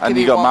issues. Yeah, that could and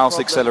be you got mouse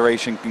problem.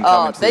 acceleration can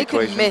come into the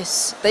equation.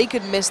 They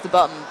could miss the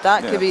button.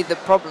 That could be the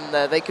problem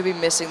there. They could be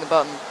missing the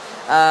button.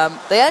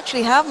 They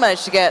actually have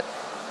managed to get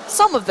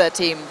some of their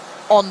team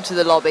onto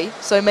the lobby,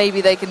 so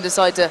maybe they can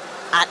decide to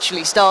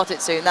actually start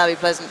it soon. That'd be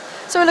pleasant.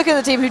 So we're looking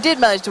at the team who did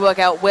manage to work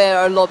out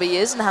where a lobby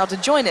is and how to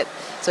join it.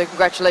 So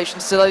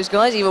congratulations to those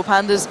guys. Evil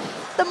Pandas,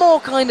 the more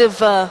kind of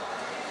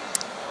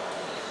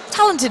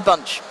talented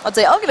bunch, I'd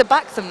say. I'm going to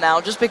back them now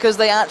just because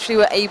they actually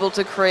were able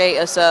to create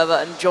a server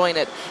and join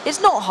it.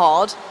 It's not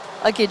hard,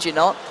 I kid you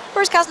not.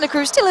 Whereas Kazna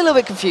crew still a little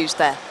bit confused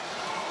there.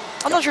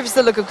 I'm not sure if it's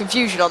the look of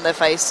confusion on their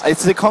face.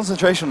 It's the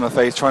concentration on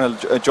their face trying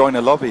to join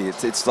a lobby.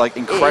 It's like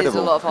incredible. It is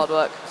a lot of hard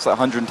work. It's like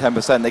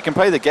 110%. They can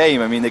play the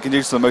game. I mean, they can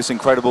do some of the most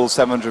incredible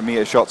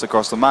 700-meter shots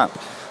across the map.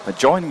 But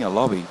joining a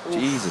lobby,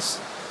 Jesus.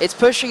 It's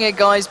pushing it,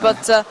 guys,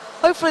 but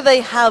hopefully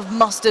they have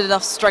mustered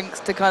enough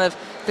strength to kind of...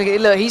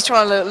 Look, he's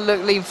trying to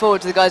lean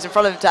forward to the guys in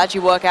front of him to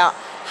actually work out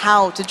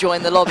how to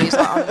join the lobby. He's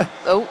like,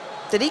 oh,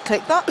 did he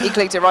click that? He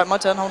clicked it right. My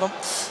turn. Hold on.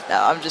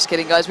 No, I'm just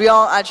kidding, guys. We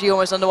are actually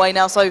almost underway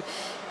now, so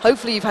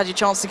hopefully you've had your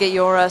chance to get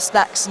your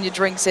snacks and your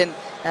drinks in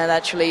and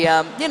actually,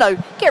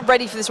 get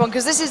ready for this one,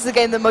 because this is the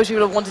game that most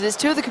people have wanted. It's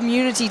 2 of the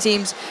community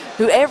teams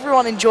who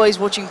everyone enjoys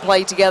watching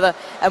play together,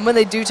 and when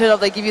they do turn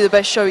up, they give you the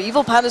best show.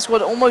 Evil Panda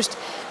Squad almost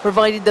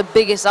provided the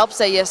biggest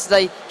upset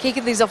yesterday,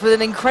 kicking things off with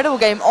an incredible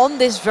game on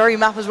this very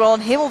map as well, on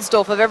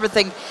Himmelsdorf of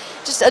everything,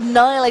 just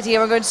annihilating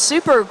everyone, going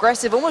super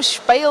aggressive, almost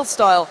Spale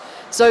style.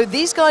 So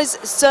these guys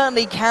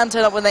certainly can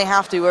turn up when they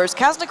have to, whereas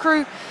Kazna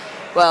crew,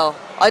 well,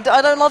 I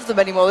don't love them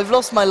anymore. They've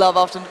lost my love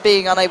after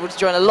being unable to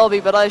join a lobby,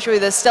 but I assure you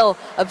they're still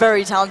a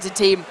very talented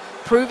team.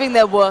 Proving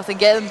their worth and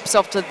getting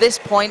themselves to this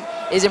point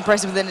is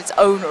impressive within its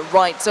own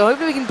right. So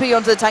hopefully we can put you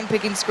onto the tank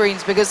picking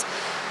screens because,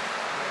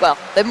 well,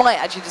 they might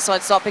actually decide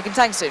to start picking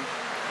tanks soon.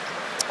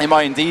 They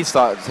might indeed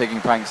start taking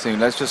tanks soon.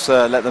 Let's just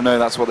let them know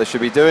that's what they should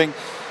be doing.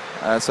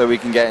 So we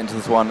can get into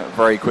this one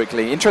very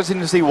quickly. Interesting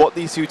to see what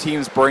these 2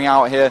 teams bring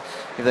out here,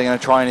 if they're going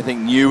to try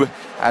anything new,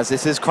 as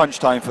this is crunch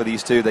time for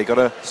these 2. They've got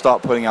to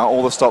start putting out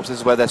all the stops. This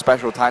is where their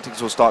special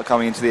tactics will start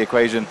coming into the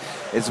equation.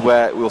 Is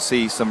where we'll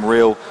see some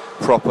real,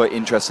 proper,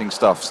 interesting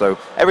stuff. So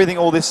everything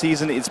all this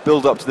season, it's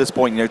built up to this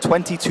point.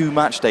 22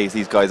 match days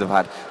these guys have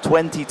had.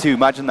 22,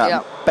 imagine that.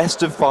 Yep.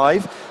 Best of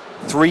 5,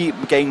 3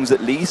 games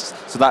at least.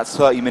 So that's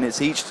 30 minutes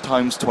each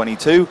times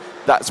 22.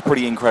 That's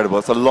pretty incredible.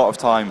 It's a lot of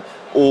time,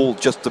 all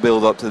just to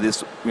build up to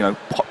this,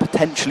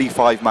 potentially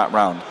 5-map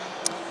round.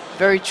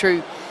 Very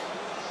true.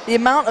 The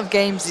amount of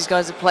games these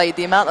guys have played,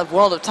 the amount of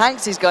World of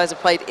Tanks these guys have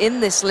played in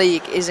this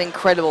league is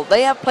incredible.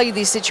 They have played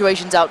these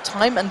situations out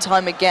time and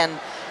time again.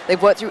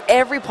 They've worked through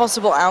every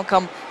possible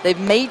outcome. They've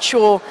made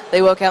sure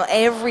they work out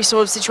every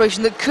sort of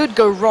situation that could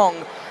go wrong,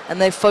 and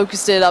they've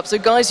focused it up. So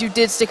guys who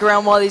did stick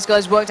around while these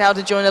guys worked out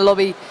to join a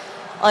lobby,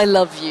 I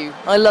love you.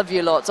 I love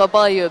you lots. I'll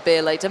buy you a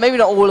beer later. Maybe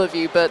not all of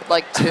you, but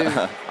like 2.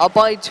 I'll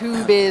buy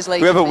 2 beers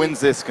later. Whoever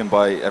wins this can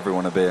buy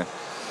everyone a beer.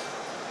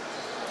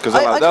 Because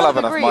they'll have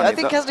enough money. I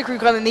think Kazna crew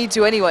kind of need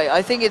to anyway.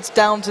 I think it's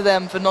down to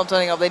them for not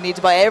turning up. They need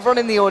to buy everyone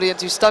in the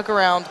audience who stuck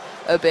around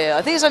a beer.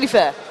 I think it's only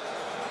fair.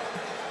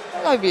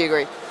 I hope you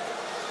agree.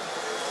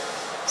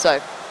 So,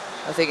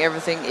 I think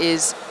everything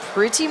is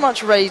pretty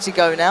much ready to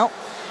go now.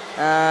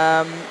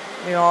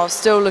 We are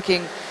still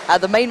looking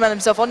at the main man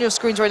himself on your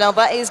screens right now.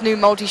 That is new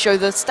multi-show,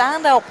 the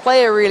standout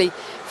player really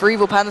for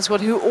Evil Panda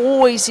Squad, who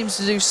always seems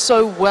to do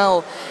so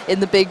well in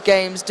the big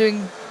games,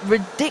 doing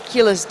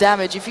ridiculous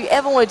damage. If you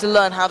ever wanted to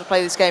learn how to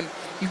play this game,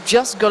 you've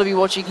just got to be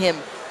watching him.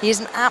 He is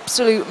an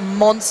absolute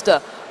monster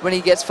when he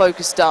gets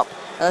focused up,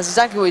 and that's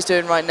exactly what he's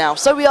doing right now.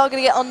 So we are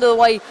going to get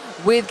underway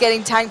with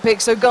getting tank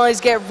picks, so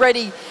guys, get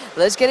ready.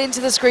 Let's get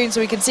into the screen so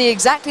we can see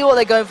exactly what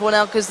they're going for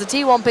now, because the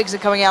T1 picks are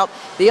coming out,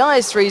 the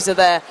IS3s are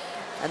there.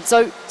 And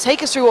so,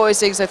 take us through what we're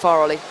seeing so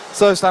far, Ollie.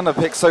 So, standard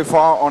picks so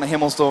far on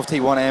Himmelsdorf,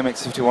 T1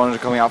 AMX 5100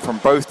 coming out from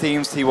both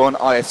teams, T1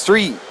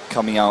 IS3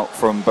 coming out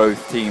from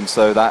both teams.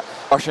 So that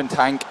Russian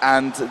tank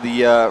and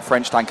the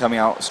French tank coming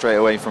out straight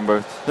away from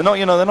both. They're not,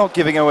 they're not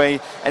giving away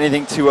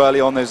anything too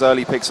early on. Those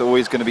early picks are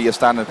always going to be your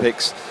standard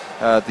picks.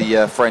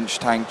 The French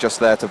tank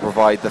just there to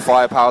provide the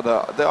firepower,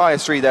 the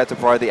IS-3 there to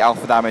provide the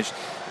alpha damage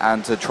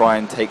and to try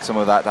and take some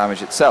of that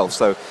damage itself.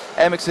 So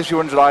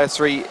MX-5100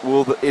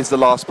 IS-3 is the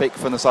last pick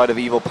from the side of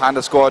Evil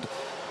Panda Squad,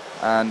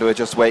 and we're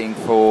just waiting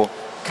for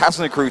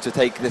Kazna crew to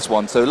take this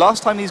one. So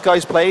last time these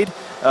guys played,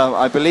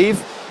 I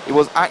believe it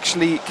was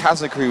actually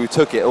Kazna crew who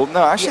took it. Or,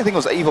 no, actually I think it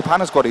was Evil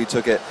Panda Squad who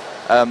took it.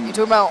 You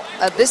talking about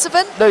at this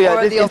event? No, yeah, or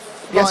at the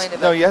offline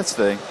event? No,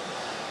 yesterday.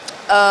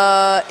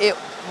 It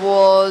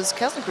was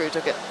Kazna crew who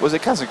took it. Was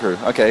it Kazna crew?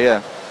 Okay,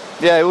 yeah.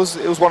 Yeah, it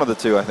was one of the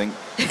two, I think.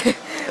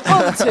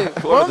 One of the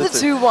two. One of the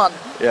two won.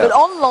 Yeah. But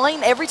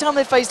online, every time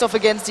they faced off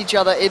against each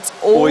other, it's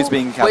always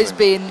been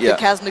the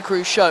Kazna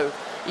crew show.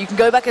 You can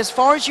go back as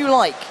far as you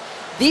like.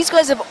 These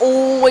guys have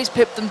always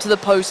pipped them to the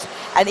post,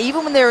 and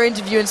even when they were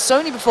interviewing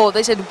Sony before,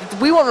 they said,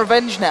 we want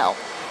revenge now.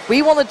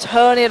 We want to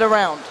turn it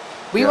around.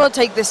 We want to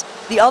take this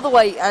the other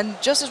way, and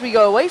just as we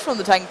go away from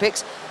the tank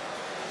picks,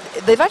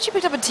 they've actually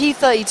picked up a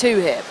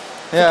T-32 here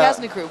for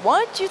Kazna crew.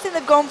 Why do you think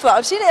they've gone for that?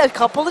 I've seen it a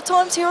couple of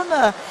times here on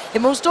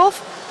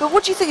Himmelsdorf, but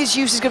what do you think its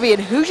use is going to be,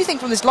 and who do you think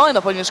from this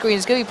lineup on your screen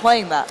is going to be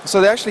playing that?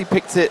 So they actually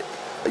picked it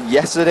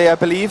yesterday, I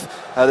believe.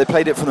 They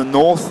played it from the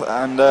north,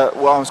 and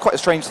well, it was quite a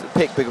strange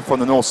pick from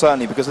the north,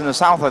 certainly, because in the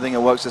south I think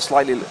it works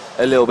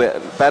a little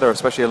bit better,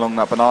 especially along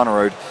that banana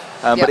road.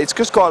 But it's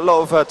just got a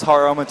lot of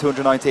tire armor,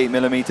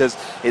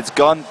 298mm. Its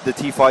gun, the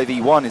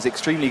T5E1, is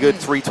extremely good,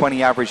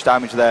 320 average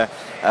damage there.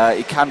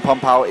 It can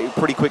pump out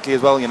pretty quickly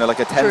as well, like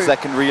a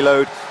 10-second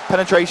reload.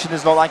 Penetration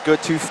is not that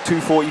good,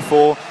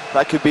 244.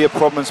 That could be a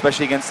problem,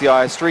 especially against the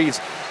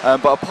IS-3s.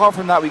 But apart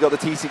from that, we got the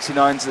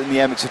T69s and the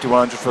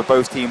MX-5100 for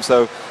both teams.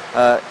 So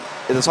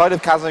the side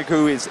of Kazna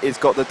crew is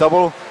got the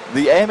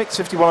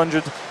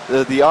AMX-5100,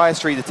 the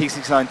IS-3, the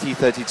T69,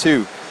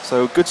 T32.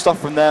 So good stuff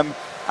from them.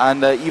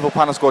 And Evil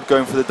Panda Squad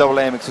going for the double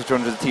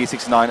AMX-5100, the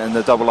T69, and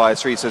the double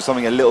IS-3. So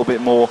something a little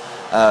bit more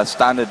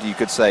standard, you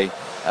could say,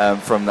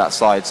 from that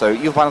side. So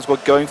Evil Panda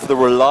Squad going for the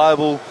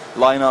reliable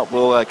lineup.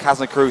 Will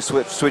Kazna crew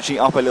switching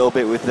up a little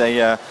bit with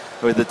the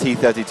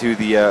T32,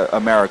 the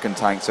American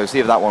tank. So see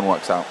if that one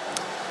works out.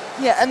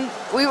 Yeah, and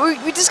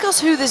we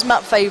discussed who this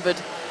map favoured,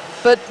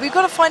 but we've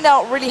got to find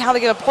out really how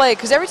they're going to play it,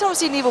 because every time I've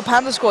seen Evil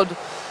Panda Squad,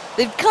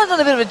 they've kind of done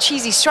a bit of a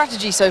cheesy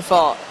strategy so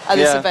far at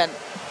this event.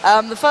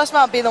 The first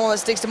map being the one that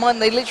sticks to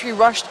mind, they literally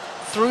rushed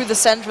through the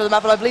centre of the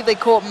map, and I believe they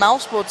caught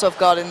Mousesports off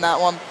guard in that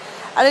one.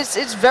 And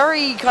it's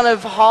very kind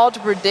of hard to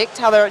predict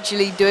how they're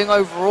actually doing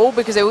overall,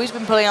 because they've always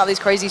been pulling out these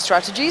crazy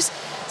strategies.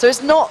 So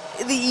it's not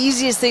the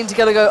easiest thing to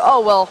kind of go,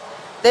 oh, well,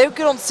 they're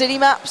good on city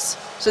maps,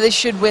 so they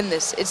should win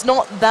this. It's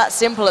not that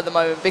simple at the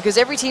moment, because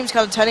every team's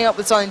kind of turning up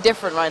with something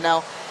different right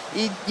now.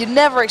 You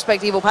never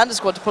expect Evil Panda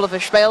Squad to pull off a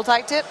Spale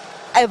tactic,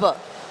 ever.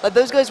 Like,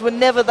 those guys were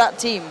never that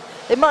team.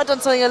 They might have done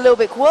something a little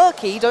bit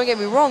quirky, don't get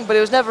me wrong, but it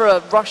was never a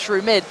rush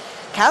through mid.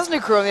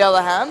 Kazna crew, on the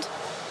other hand,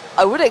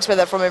 I would expect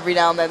that from every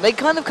now and then. They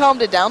kind of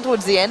calmed it down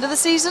towards the end of the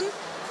season,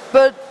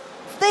 but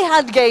they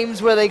had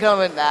games where they kind of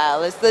went, nah,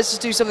 let's just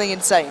do something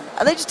insane.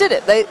 And they just did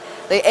it. They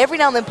every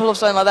now and then pull off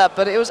something like that,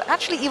 but it was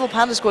actually Evil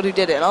Panda Squad who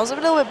did it, and I was a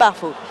little bit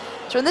baffled.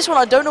 So in this one,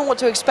 I don't know what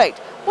to expect.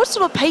 What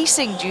sort of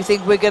pacing do you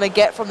think we're going to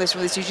get from this?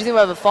 Do you think we'll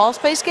have a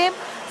fast-paced game? Do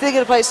you think they're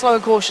going to play it slow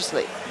and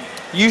cautiously?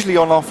 Usually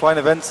on offline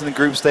events in the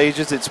group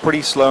stages, it's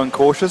pretty slow and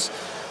cautious.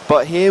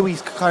 But here we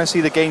kind of see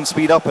the game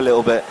speed up a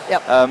little bit.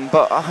 Yep.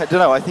 But I don't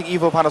know, I think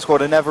Evil Panda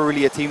Squad are never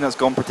really a team that's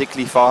gone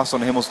particularly fast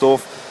on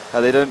Himmelsdorf.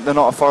 They're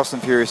not a fast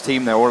and furious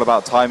team, they're all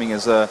about timing,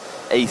 as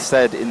Ace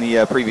said in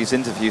the previous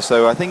interview.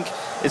 So I think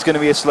it's going to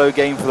be a slow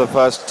game for the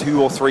first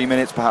 2 or 3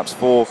 minutes, perhaps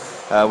 4.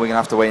 We're going to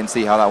have to wait and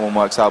see how that one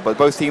works out. But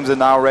both teams are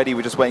now ready.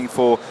 We're just waiting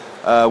for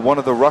one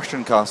of the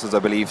Russian casters, I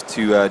believe,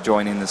 to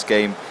join in this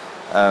game.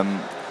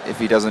 If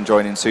he doesn't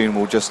join in soon,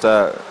 we'll just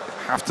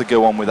have to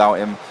go on without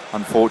him,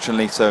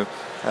 unfortunately. So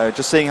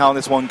just seeing how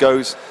this one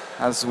goes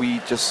as we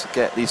just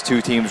get these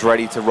two teams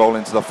ready to roll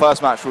into the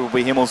first match, will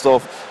be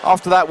Himmelsdorf.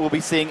 After that, we'll be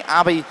seeing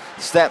Abbey,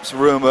 Steps,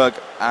 Ruhenberg,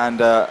 and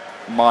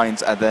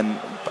Mainz, and then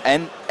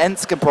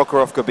Ensk and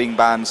Prokhorovka being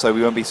banned, so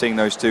we won't be seeing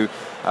those two.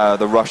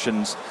 The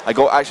Russians.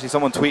 Actually,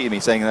 someone tweeted me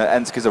saying that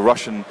Ensk is a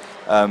Russian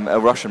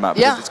map,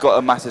 because it's got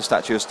a massive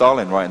statue of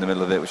Stalin right in the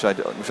middle of it, which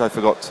I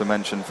forgot to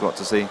mention, forgot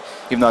to see,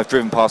 even though I've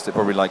driven past it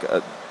probably like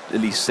at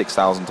least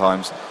 6,000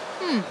 times.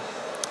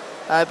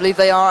 I believe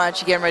they are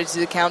actually getting ready to do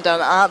the countdown.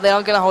 They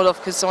are going to hold off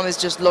because someone is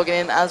just logging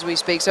in as we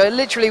speak. So it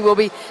literally will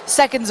be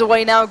seconds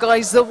away now,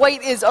 guys. The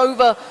wait is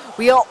over.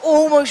 We are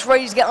almost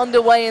ready to get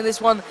underway in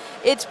this one.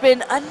 It's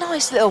been a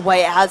nice little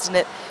wait, hasn't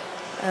it?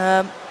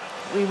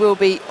 We will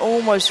be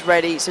almost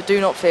ready, so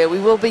do not fear. We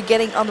will be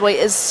getting underway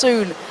as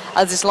soon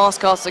as this last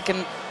caster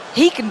can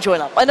join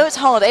up. I know it's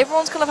hard.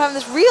 Everyone's kind of having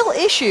this real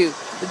issue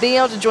with being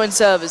able to join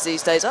servers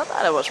these days. I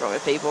don't know what's wrong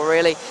with people,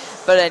 really.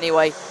 But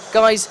anyway,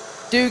 guys,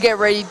 do get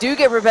ready, do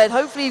get prepared.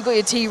 Hopefully you've got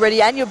your tea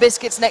ready and your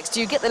biscuits next to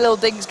you. Get the little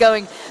dings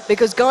going,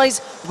 because,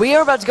 guys, we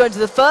are about to go into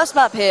the first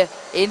map here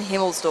in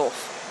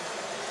Himmelsdorf.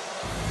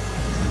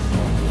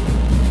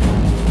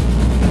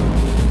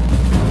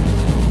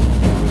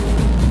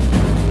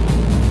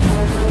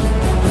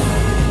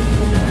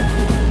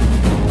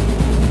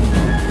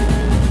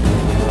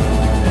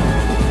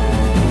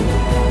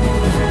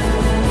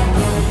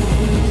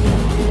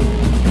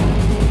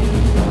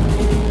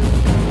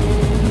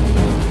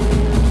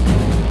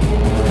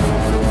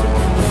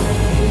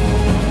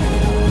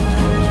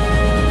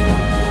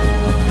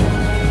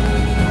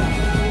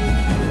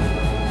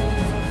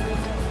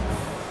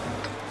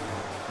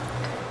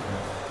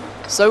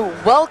 So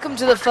welcome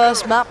to the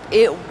first map.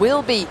 It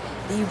will be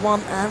the one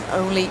and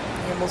only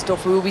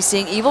Himmelsdorf. We will be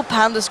seeing Evil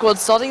Panda squad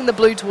starting in the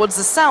blue towards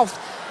the south,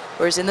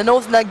 whereas in the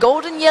north in that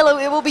golden yellow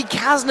it will be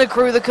Kazna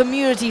crew, the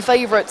community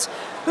favourites,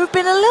 who've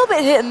been a little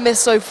bit hit and miss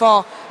so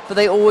far, but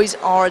they always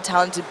are a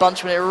talented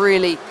bunch when it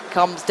really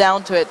comes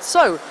down to it.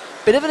 So,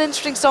 bit of an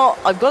interesting start,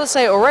 I've got to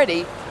say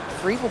already,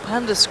 for Evil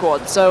Panda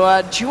squad.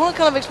 So do you want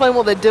to kind of explain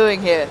what they're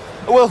doing here?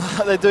 Well,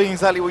 they're doing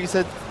exactly what you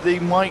said they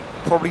might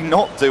probably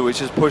not do,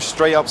 which is push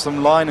straight up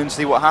some line and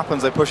see what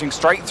happens. They're pushing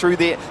straight through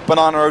the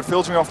Banana Road,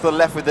 filtering off to the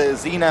left with the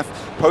Zenith,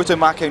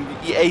 Potomac and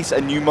Ace,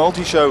 a new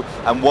multi-show,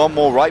 and one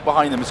more right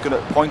behind them is going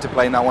to point to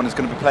play, and that one is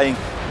going to be playing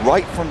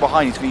right from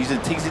behind. He's going to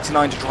use the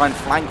T69 to try and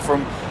flank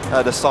from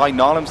the side.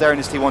 Nalem's there in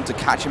his T1 to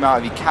catch him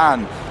out if he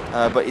can,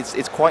 but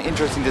it's quite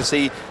interesting to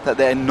see that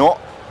they're not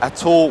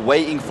at all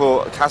waiting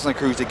for Kazna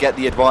crew to get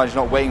the advantage,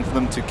 not waiting for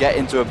them to get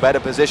into a better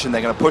position.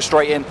 They're going to push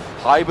straight in.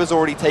 Hyber's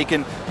already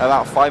taken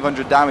about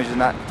 500 damage in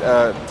that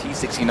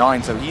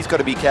T69, so he's got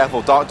to be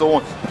careful. Dark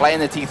Dawn playing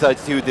the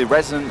T32, the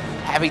resident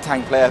heavy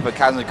tank player for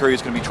Kazna crew,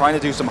 is going to be trying to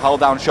do some hull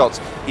down shots.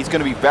 He's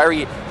going to be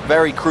very,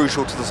 very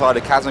crucial to the side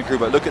of Kazna crew,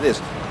 but look at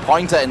this.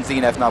 Pointer and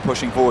Zenith now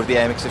pushing forward the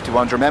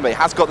AMX-51. Remember, he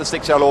has got the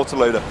 6-shell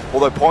autoloader,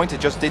 although Pointer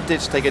just did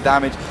take a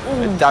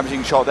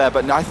damaging shot there.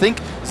 But I think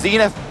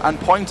Zenith and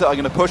Pointer are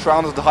going to push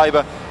round onto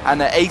Hyber,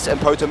 and Ace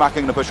and Potomac are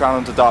going to push round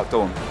onto Dark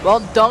Dawn. Well,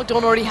 Dark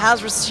Dawn already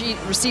has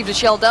received a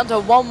shell down to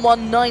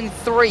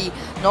 1193.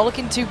 Not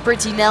looking too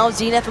pretty now.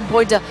 Zenith and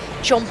Pointer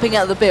chomping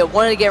at the bit,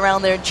 wanting to get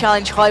around there and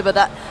challenge Hyber,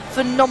 that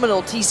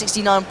phenomenal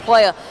T69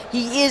 player.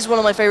 He is one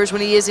of my favorites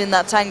when he is in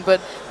that tank, but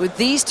with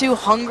these two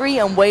hungry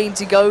and waiting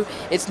to go,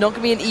 it's not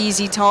going to be an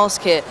easy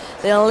task here.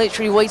 They are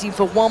literally waiting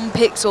for one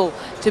pixel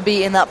to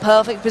be in that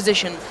perfect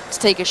position to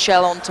take a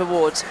shell on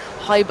towards.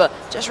 Hyber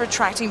just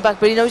retracting back,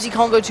 but he knows he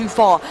can't go too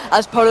far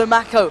as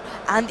Polomako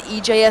and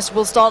EJS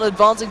will start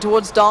advancing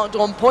towards Dark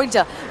Dawn.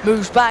 Pointer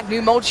moves back,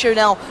 new multi-show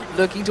now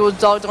looking towards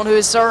Dark Dawn, who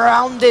is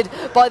surrounded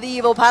by the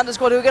Evil Panda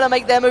squad, who are going to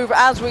make their move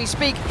as we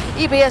speak.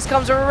 EPS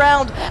comes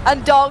around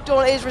and Dark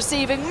Dawn is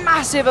receiving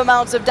massive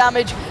amounts of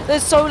damage.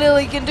 There's so little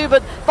he can do,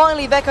 but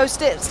finally Veko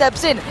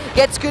steps in,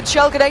 gets good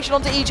shell connection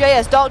onto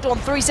EJS. Dark Dawn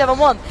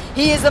 371.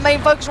 He is the main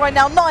focus right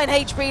now, 9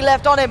 HP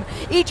left on him.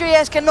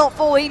 EJS cannot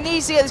fall, he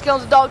needs to get this kill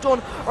onto Dark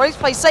Dawn, or he's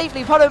played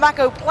safely.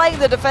 Potomako playing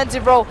the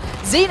defensive role.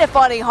 Zenith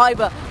finding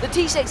Hyber. The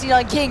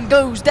T69 King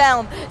goes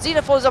down.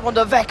 Zenith follows up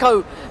onto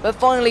Veko, but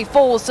finally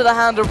falls to the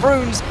hand of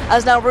Runes,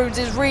 as now Runes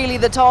is really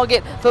the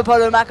target for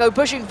Potomako,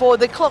 pushing forward.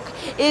 The clock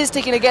is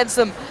ticking against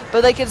them,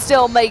 but they can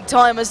still make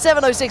time as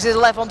 706 is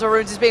left onto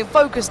Runes. Is being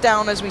focused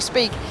down as we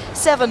speak.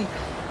 7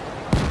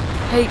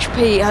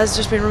 HP has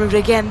just been removed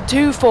again.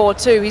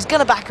 242. He's going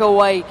to back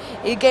away.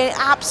 He's getting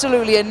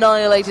absolutely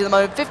annihilated at the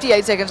moment.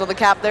 58 seconds on the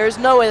cap. There is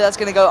no way that's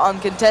going to go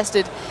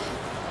uncontested.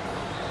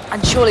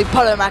 And surely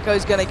Polomako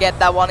is going to get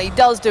that one. He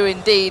does do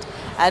indeed.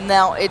 And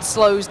now it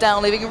slows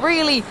down, leaving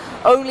really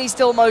only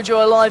Still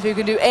Mojo alive, who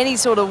can do any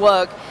sort of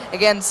work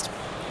against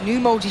new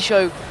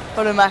multi-show,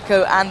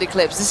 Polomako and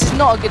Eclipse. This is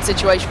not a good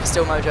situation for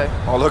Still Mojo.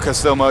 Oh, look at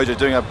Still Mojo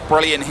doing a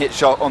brilliant hit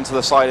shot onto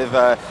the side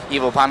of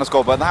Evil Panda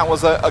squad, but that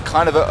was a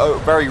kind of a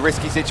very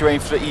risky situation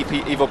for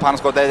Evil Panda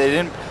squad there. They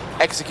didn't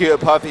execute it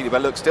perfectly,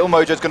 but look, Still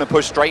Mojo's going to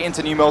push straight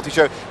into new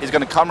multi-show. He's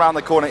going to come around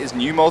the corner. His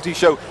new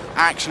multi-show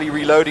actually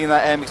reloading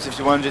that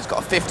MX-51. It's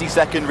got a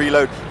 50-second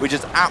reload, which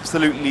is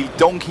absolutely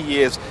donkey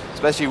years,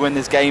 especially when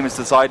this game is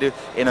decided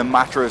in a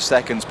matter of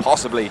seconds,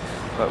 possibly.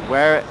 But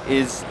where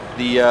is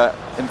the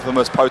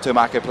infamous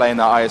Potomako playing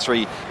that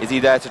IS-3? Is he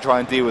there to try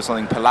and deal with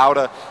something?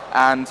 Palauda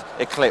and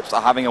Eclipse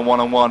are having a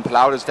one-on-one.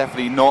 Palauda's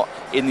definitely not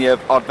in the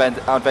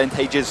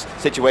advantageous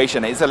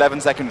situation. It's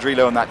 11 seconds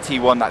reload on that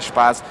T1, that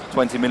Spaz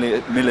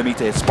 20mm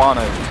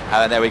Hispano.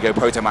 And there we go,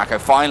 Potomako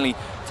finally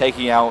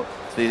taking out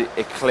the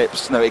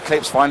Eclipse. No,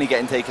 Eclipse finally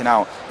getting taken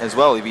out as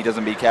well if he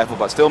doesn't be careful.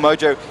 But still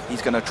Mojo,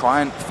 he's going to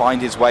try and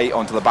find his way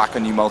onto the back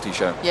of new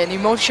multi-show. Yeah, new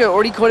multi-show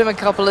already caught him a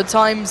couple of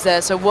times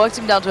there, so worked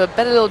him down to a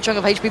better little chunk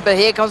of HP. But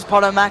here comes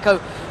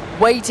Potomako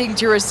waiting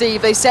to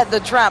receive. They set the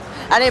trap,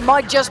 and it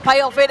might just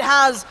pay off. It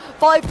has.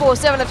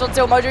 547 left on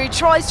Still Mojo. He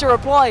tries to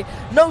reply.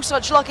 No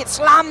such luck. It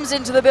slams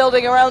into the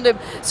building around him.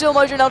 Still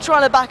Mojo now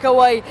trying to back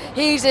away.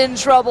 He's in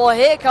trouble.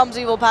 Here comes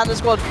Evil Panda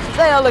squad.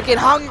 They are looking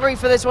hungry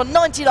for this one.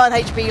 99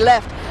 HP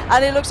left.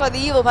 And it looks like the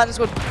Evil Panda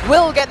squad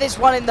will get this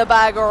one in the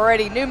bag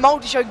already. New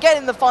multi-show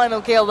getting the final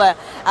kill there.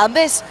 And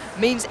this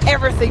means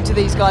everything to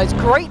these guys.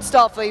 Great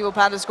start for the Evil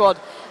Panda squad.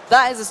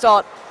 That is the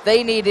start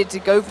they needed to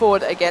go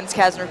forward against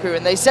Kazna crew.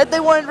 And they said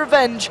they wanted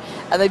revenge,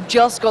 and they've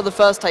just got the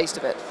first taste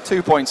of it.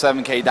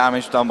 2.7k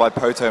damage done by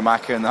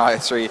Potomako in the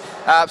IS-3.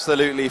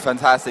 Absolutely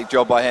fantastic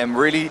job by him.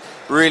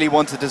 Really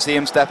wanted to see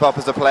him step up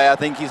as a player. I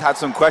think he's had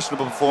some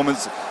questionable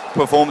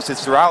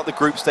performances throughout the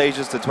group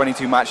stages, the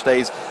 22 match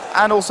days,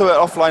 and also at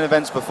offline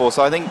events before.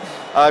 So I think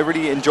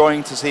really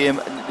enjoying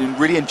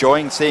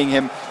seeing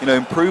him,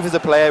 improve as a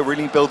player,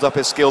 really builds up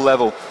his skill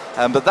level.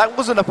 But that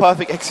wasn't a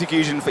perfect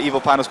execution for Evil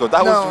Panda squad.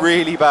 That was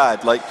really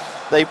bad. Like,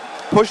 they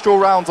pushed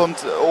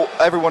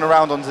everyone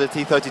around onto the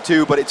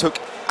T32, but it took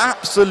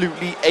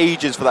absolutely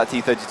ages for that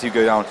T32 to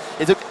go down.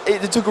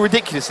 It took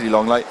ridiculously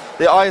long. Like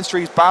the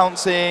IS-3's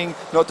bouncing,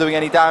 not doing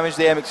any damage.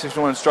 The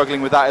AMX-51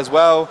 struggling with that as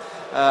well.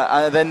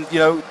 And then, you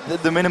know,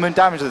 the minimum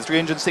damage of the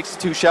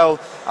 362 shell,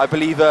 I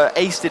believe,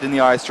 aced it in the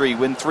IS-3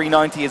 when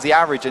 390 is the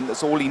average, and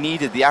that's all he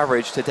needed, the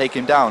average, to take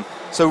him down.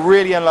 So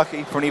really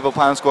unlucky for an Evil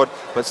Panda squad,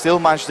 but still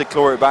managed to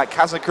claw it back.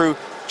 Kazna crew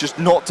just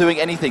not doing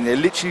anything. They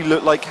literally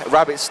looked like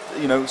rabbits,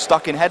 you know,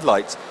 stuck in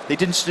headlights. They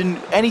didn't do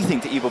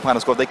anything to Evil Panda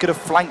squad. They could have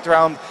flanked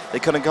around. They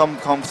could have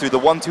come through the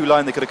 1-2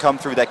 line. They could have come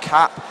through their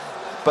cap,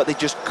 but they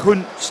just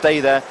couldn't stay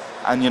there.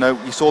 And, you know,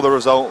 you saw the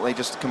result. They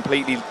just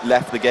completely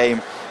left the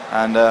game.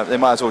 And they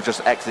might as well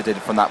just exited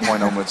from that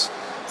point onwards.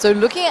 So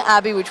looking at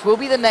Abbey, which will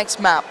be the next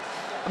map,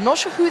 I'm not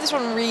sure who this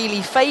one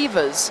really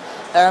favours.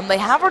 They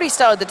have already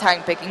started the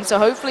tank picking, so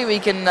hopefully we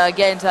can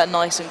get into that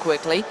nice and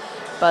quickly.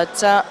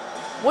 But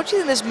what do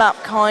you think this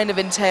map kind of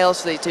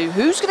entails for these two?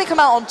 Who's going to come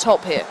out on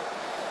top here?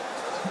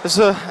 That's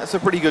a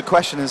pretty good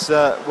question.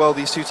 Well,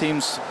 these two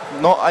teams,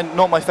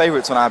 not my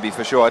favourites on Abbey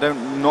for sure.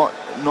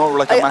 Not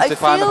like a massive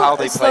fan of how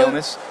they play on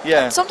this.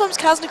 Yeah. Sometimes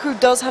Kazna crew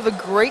does have a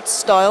great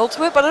style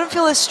to it, but I don't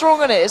feel they're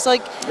strong on it. It's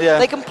like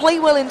they can play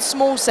well in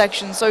small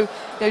sections. So, you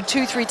know,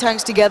 2-3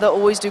 tanks together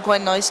always do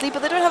quite nicely,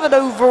 but they don't have an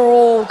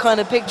overall kind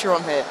of picture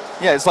on here.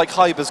 Yeah, it's like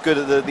Hyber's good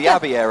at the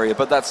Abbey area,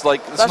 but that's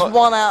like that's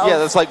one out. Yeah,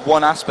 that's like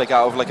one aspect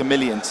out of like a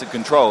million to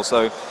control.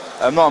 So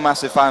I'm not a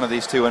massive fan of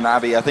these two and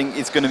Abbey. I think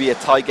it's going to be a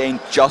tight game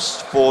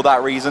just for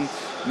that reason.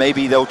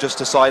 Maybe they'll just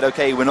decide,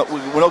 okay, we're not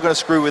going to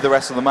screw with the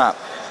rest of the map.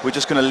 We're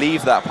just going to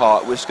leave that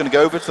part. We're just going to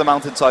go over to the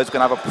mountainsides. We're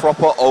going to have a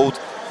proper old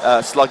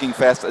slugging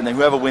fest, and then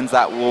whoever wins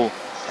that will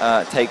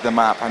take the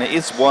map. And it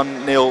is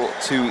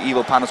 1-0 to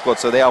Evil Panda squad,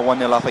 so they are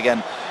 1-0 up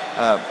again.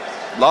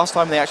 Last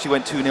time they actually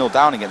went 2-0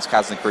 down against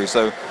Kazna crew.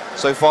 So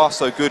far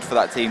so good for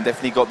that team.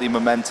 Definitely got the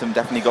momentum.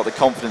 Definitely got the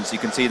confidence. You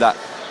can see that.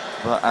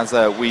 But as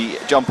we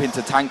jump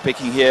into tank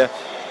picking here,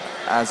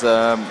 as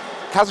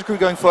Kazna crew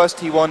going first,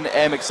 T1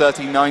 AMX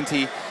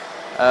 1390.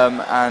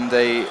 And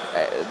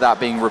that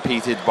being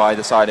repeated by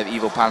the side of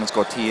Evil Panda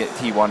squad,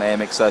 T1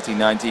 AMX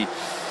 1390.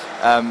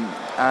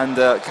 And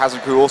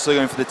Kazna crew also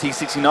going for the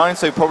T69,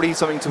 so probably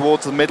something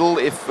towards the middle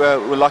if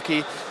we're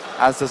lucky,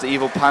 as does the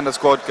Evil Panda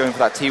squad going for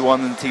that T1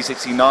 and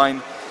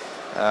T69.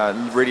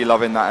 Really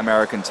loving that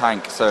American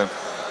tank. So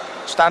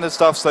standard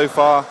stuff so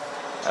far.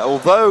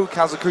 Although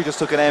Kazna crew just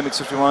took an AMX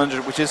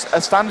 5100, which is a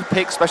standard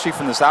pick, especially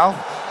from the south,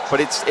 but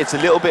it's a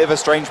little bit of a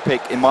strange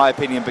pick in my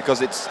opinion,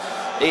 because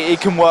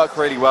it can work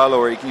really well,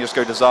 or it can just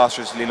go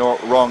disastrously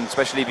wrong,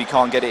 especially if you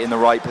can't get it in the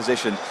right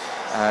position.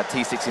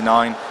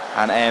 T69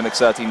 and AMX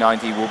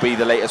 1390 will be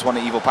the latest one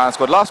at Evil Panda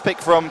squad. Last pick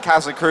from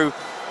Kazna crew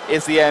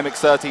is the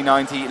AMX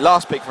 1390.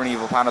 Last pick for an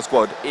Evil Panda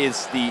squad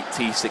is the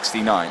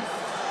T69.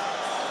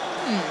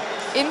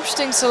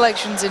 Interesting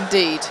selections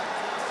indeed.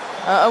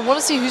 I want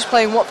to see who's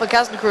playing what for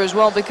Kazna crew as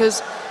well,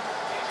 because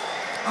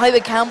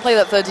Hyber can play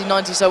that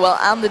 1390 so well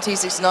and the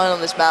T69 on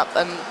this map,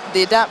 and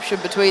the adaptation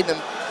between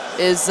them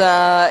is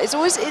it's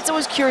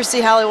always curious to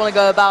see how they want to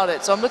go about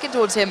it. So I'm looking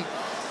towards him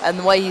and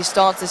the way he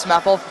starts this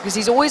map off, because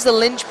he's always the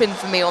linchpin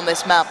for me on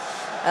this map.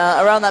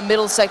 Around that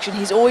middle section,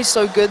 he's always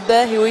so good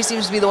there. He always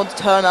seems to be the one to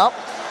turn up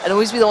and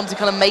always be the one to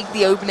kind of make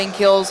the opening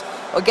kills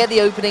or get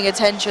the opening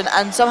attention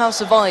and somehow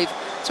survive.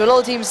 So a lot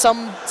of teams,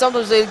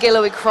 sometimes they get a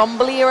little bit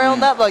crumbly around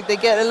that, like they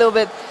get a little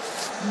bit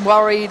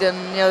worried and,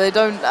 you know, they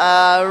don't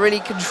really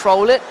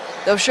control it.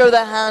 They'll show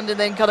their hand and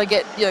then kind of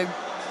get, you know,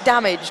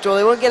 damaged, or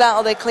they won't get out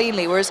of there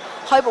cleanly, whereas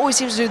Hyper always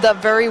seems to do that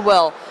very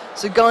well.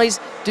 So guys,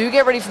 do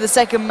get ready for the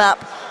second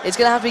map. It's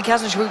going to have to be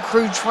Kazna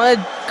crew trying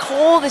to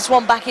claw this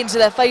one back into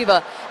their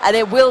favour, and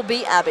it will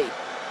be Abbey.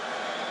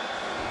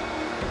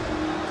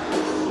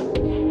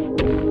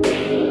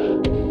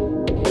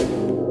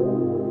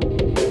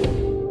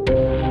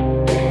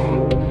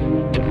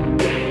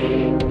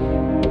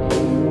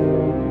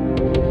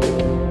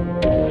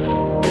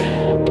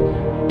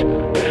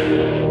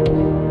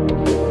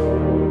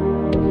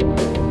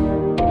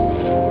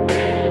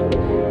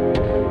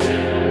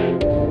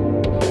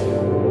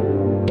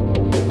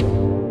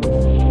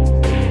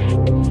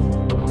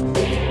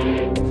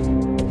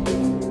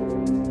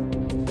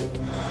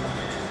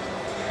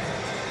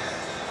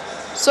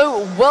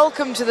 So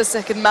welcome to the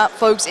second map,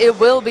 folks. It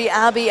will be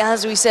Abbey,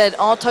 as we said.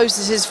 Artos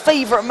is his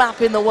favourite map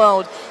in the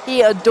world.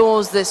 He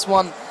adores this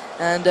one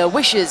and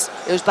wishes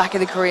it was back in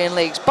the Korean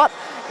leagues. But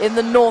in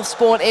the North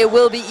spawn, it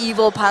will be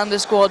Evil Panda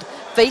squad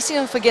facing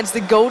off against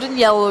the golden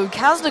yellow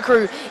Kazna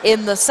crew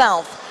in the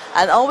south.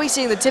 And are we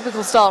seeing the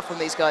typical start from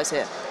these guys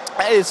here?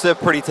 It's a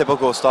pretty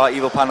typical start.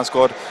 Evil Panda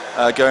squad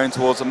going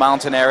towards the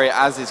mountain area,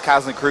 as is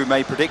Kazna crew.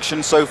 Made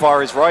prediction so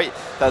far is right,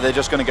 that they're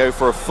just going to go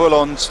for a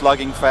full-on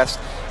slugging fest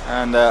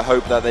and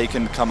hope that they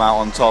can come out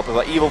on top.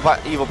 But Evil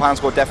Panda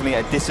squad definitely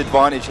at a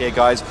disadvantage here,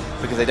 guys,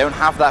 because they don't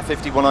have that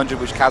 5100,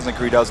 which Kazna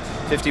crew does.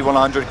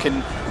 5100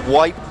 can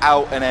wipe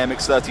out an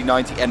AMX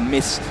 1390 and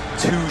miss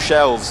 2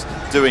 shells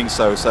doing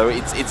so. So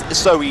it's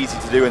so easy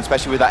to do, and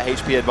especially with that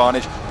HP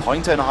advantage.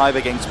 Pointer and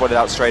Hyber getting spotted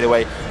out straight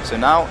away. So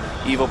now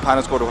Evil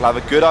Panda Squad will have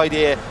a good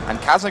idea, and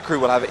Kazna crew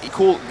will have an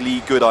equally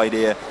good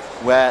idea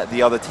where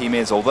the other team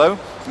is. Although,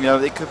 you know,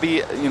 it could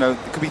be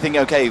thinking,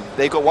 okay,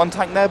 they've got one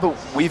tank there, but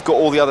we've got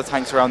all the other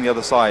tanks around the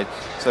other side.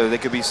 So there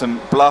could be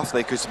some bluff,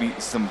 there could be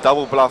some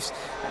double bluffs,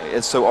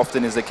 as so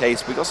often is the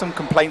case. We've got some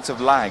complaints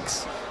of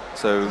lags.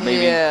 So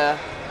maybe,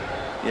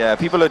 yeah,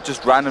 people are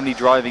just randomly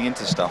driving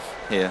into stuff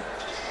here.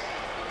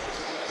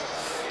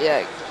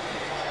 Yeah.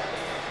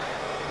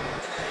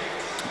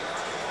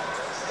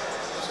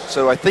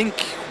 So I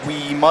think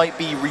we might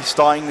be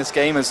restarting this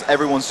game as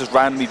everyone's just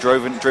randomly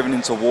driven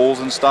into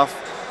walls and stuff.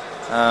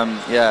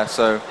 Yeah,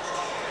 so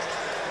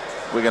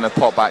we're going to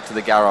pop back to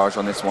the garage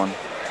on this one.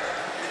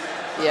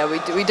 Yeah,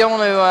 we don't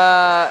want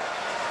to...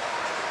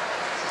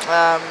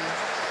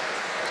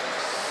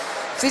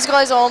 if these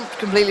guys aren't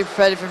completely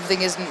prepared, if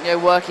everything isn't, you know,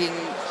 working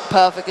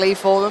perfectly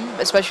for them,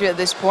 especially at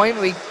this point,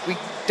 we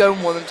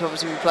don't want them to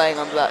obviously be playing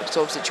under that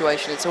sort of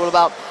situation. It's all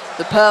about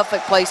the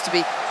perfect place to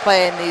be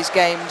playing these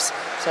games,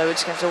 so we're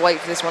just going to have to wait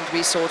for this one to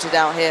be sorted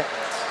out here.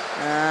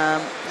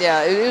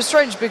 Yeah, it was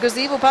strange because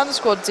the Evil Panda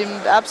Squad seemed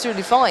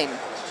absolutely fine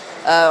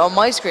on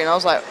my screen. I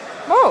was like,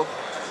 whoa.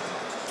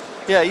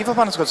 Yeah, Evil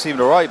Panda Squad seemed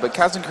alright, but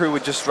Kaz and crew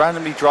were just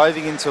randomly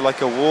driving into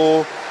like a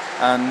wall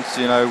and,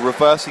 you know,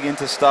 reversing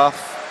into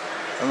stuff.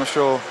 I'm not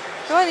sure.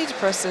 Do I need to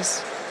press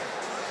this?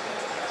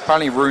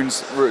 Apparently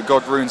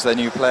God Runes, their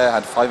new player,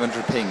 had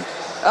 500 ping.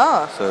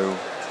 Ah. So...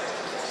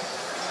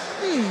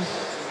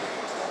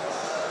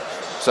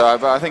 So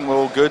I think we're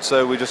all good,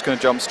 so we're just going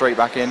to jump straight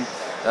back in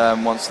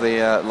once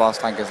the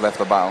last tank has left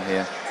the battle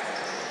here.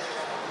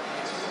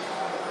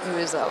 Who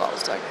is that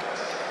last tank?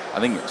 I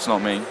think it's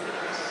not me.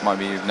 Might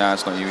be you. No,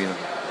 it's not you either.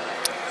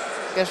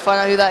 Going to find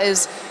out who that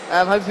is.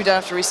 Hopefully we don't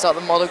have to restart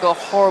the mod. I've got a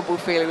horrible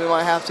feeling we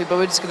might have to, but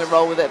we're just going to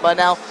roll with it by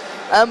now.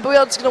 But we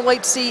are just going to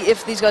wait to see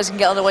if these guys can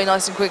get underway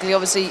nice and quickly.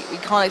 Obviously, we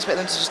can't expect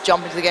them to just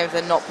jump into the game if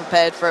they're not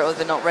prepared for it, or if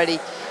they're not ready,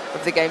 or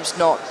if the game's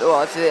not,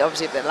 well,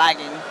 obviously if they're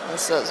lagging.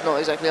 That's not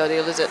exactly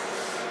ideal, is it?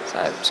 So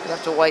I'm just going to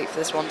have to wait for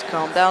this one to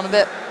calm down a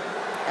bit,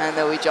 and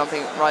they'll be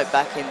jumping right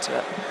back into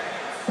it.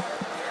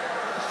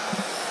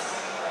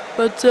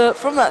 But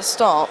from that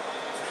start,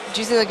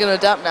 do you think they're going to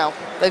adapt now?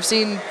 They've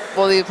seen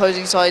what the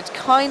opposing side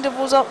kind of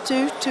was up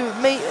to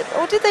me,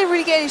 or did they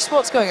really get any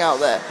spots going out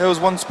there? There was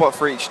one spot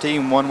for each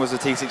team. One was a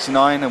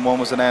T69 and one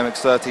was an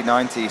AMX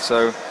 3090,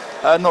 so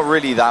not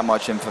really that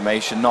much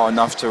information, not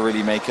enough to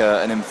really make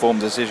an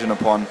informed decision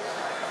upon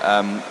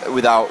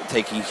without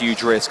taking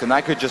huge risk. And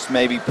that could just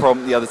maybe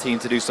prompt the other team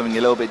to do something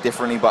a little bit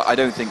differently, but I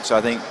don't think so.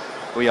 I think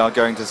we are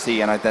going to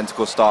see an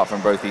identical start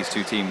from both these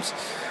two teams.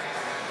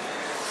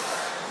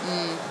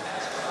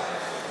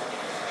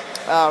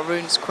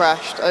 Runes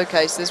crashed.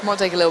 Okay, so this might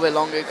take a little bit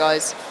longer,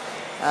 guys.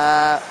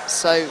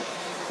 So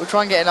we'll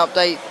try and get an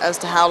update as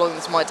to how long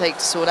this might take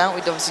to sort out.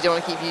 We obviously don't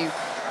want to keep you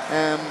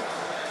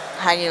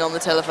hanging on the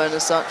telephone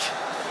as such.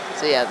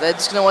 So yeah, they're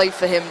just going to wait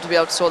for him to be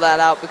able to sort that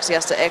out because he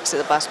has to exit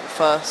the basket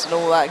first and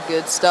all that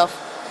good stuff.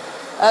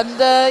 And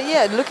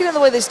yeah, looking at the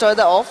way they started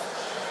that off,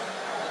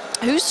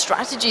 whose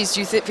strategies do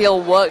you feel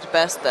worked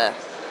best there?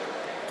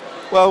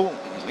 Well,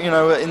 you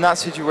know, in that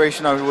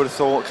situation, I would have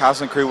thought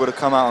Kazna crew would have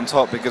come out on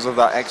top because of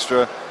that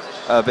extra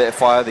bit of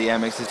fire the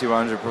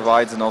MX-200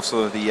 provides and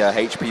also the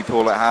HP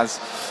pool it has.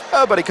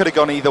 But it could have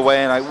gone either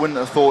way, and I wouldn't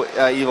have thought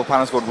Evil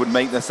Panda Squad would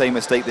make the same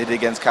mistake they did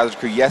against Kazna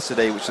crew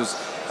yesterday, which was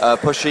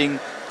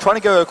trying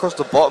to go across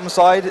the bottom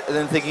side and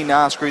then thinking,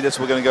 nah, screw this,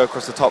 we're going to go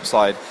across the top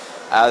side,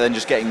 then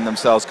just getting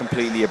themselves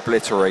completely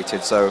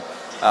obliterated. So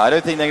I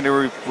don't think they're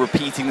going to be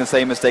repeating the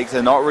same mistakes.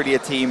 They're not really a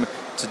team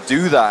to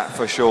do that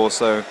for sure.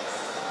 So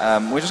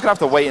we're just going to have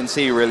to wait and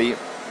see, really,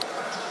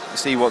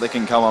 see what they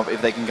can come up,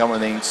 if they can come up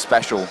with anything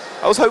special.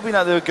 I was hoping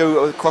that they would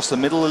go across the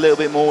middle a little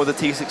bit more with the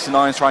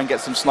T69s, try and get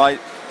some side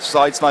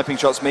sniping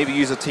shots, maybe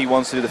use the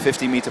T1s to do the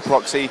 50-meter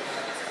proxy.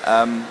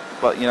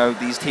 But, you know,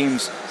 these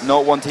teams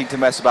not wanting to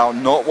mess about,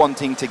 not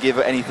wanting to give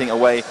anything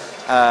away,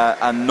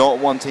 and not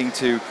wanting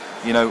to,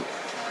 you know,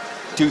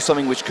 do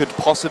something which could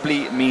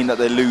possibly mean that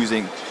they're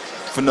losing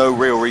for no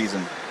real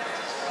reason.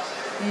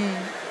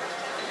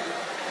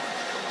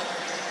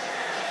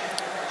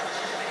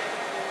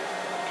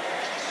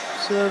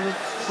 Server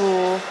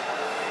 4.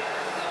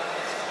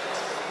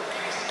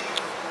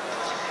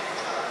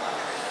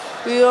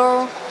 We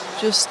are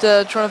just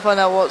trying to find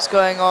out what's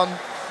going on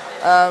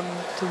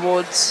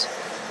towards...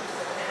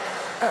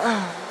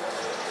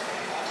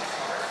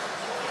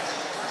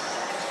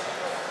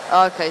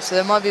 Okay, so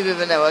there might be a bit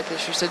of a network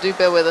issue, so do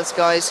bear with us,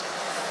 guys.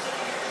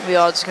 We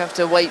are just going to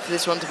have to wait for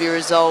this one to be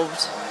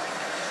resolved.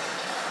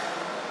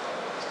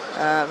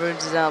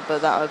 Runes is out,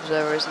 but that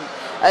observer isn't.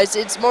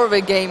 It's more of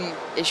a game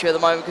issue at the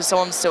moment because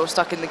someone's still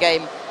stuck in the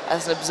game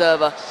as an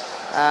observer.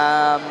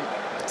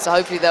 So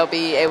hopefully they'll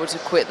be able to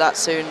quit that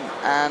soon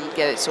and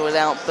get it sorted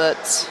out. But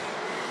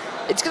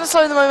it's going to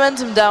slow the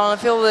momentum down. I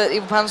feel that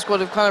Evil Panda Squad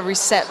have kind of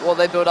reset what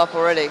they built up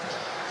already.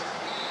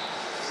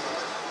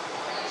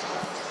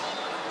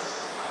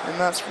 And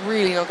that's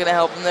really not going to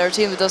help them. They're a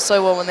team that does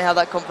so well when they have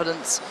that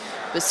confidence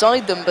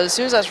beside them. But as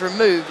soon as that's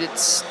removed,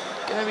 it's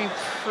going to be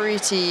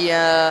pretty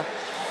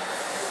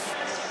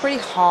pretty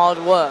hard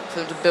work for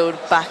them to build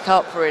back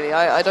up, really.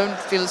 I don't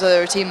feel as though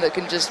they're a team that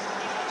can just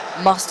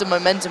muster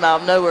momentum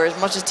out of nowhere. As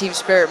much as team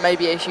spirit may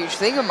be a huge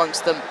thing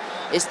amongst them,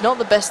 it's not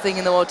the best thing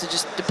in the world to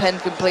just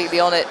depend completely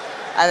on it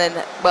and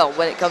then, well,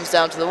 when it comes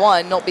down to the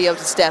wire, not be able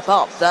to step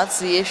up. That's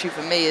the issue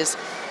for me, is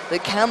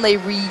that can they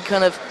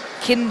kind of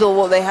kindle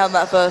what they had in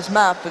that first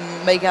map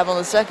and make it happen on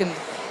the second,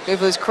 go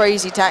for those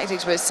crazy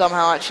tactics where it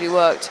somehow actually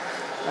worked.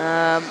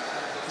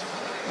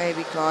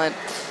 Maybe client.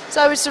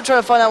 So we're still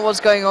trying to find out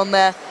what's going on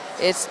there.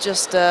 It's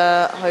just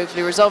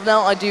hopefully resolved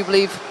now. I do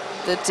believe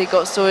that it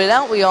got sorted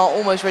out. We are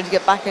almost ready to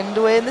get back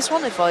underway in this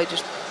one. If I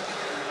just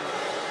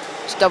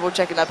double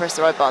checking I press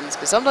the right buttons,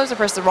 because sometimes I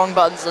press the wrong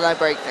buttons and I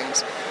break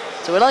things.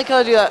 So when I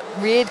kind of do that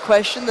weird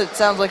question that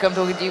sounds like I'm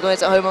talking to you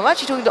guys at home, I'm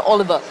actually talking to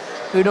Oliver,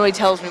 who normally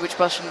tells me which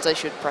buttons I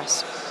should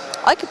press.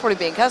 I could probably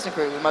be in Kazna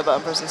crew with my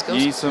button pressing skills.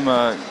 You need some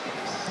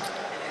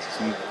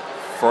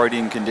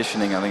Freudian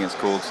conditioning, I think it's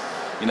called.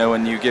 You know,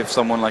 when you give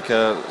someone like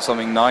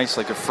something nice,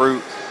 like a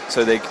fruit,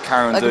 so they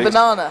carry on doing it. Like a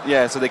banana?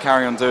 Yeah, so they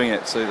carry on doing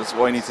it. So that's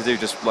what you need to do,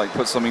 just like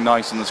put something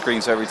nice on the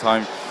screen so every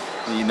time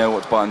you know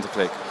what button to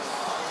click.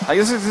 I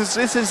guess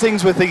this is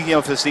things we're thinking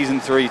of for Season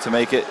 3 to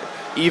make it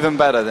even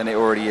better than it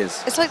already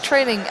is. It's like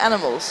training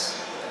animals.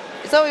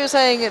 Is that what you're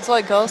saying? It's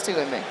like casting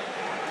with me?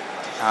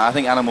 I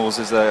think animals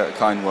is a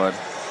kind word.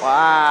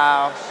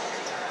 Wow.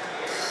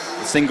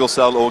 A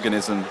single-cell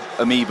organism,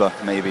 amoeba,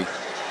 maybe.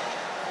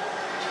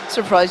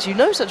 Surprised you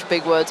know such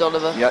big words,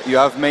 Oliver. Yeah, you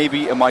have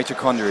maybe a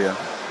mitochondria.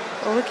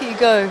 Oh, look at you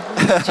go.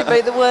 Did you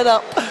make the word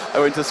up? I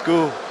went to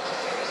school.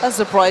 That's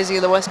surprising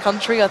in the West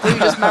Country. I thought you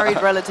just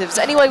married relatives.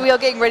 Anyway, we are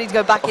getting ready to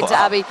go back into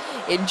Abbey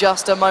in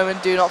just a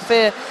moment. Do not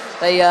fear.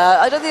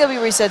 I don't think they'll be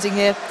resetting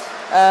here.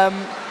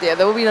 Yeah,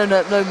 there will be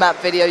no map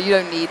video. You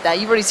don't need that.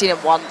 You've already seen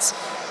it once.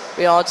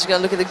 We are just going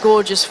to look at the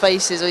gorgeous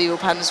faces of Evil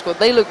Panda Squad.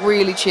 They look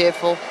really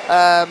cheerful.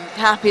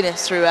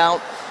 Happiness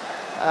throughout.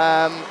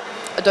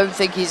 I don't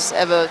think he's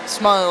ever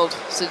smiled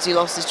since he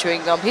lost his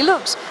chewing gum. He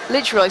looks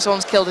literally like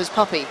someone's killed his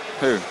puppy.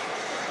 Who?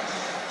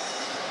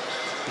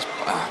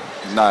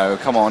 No,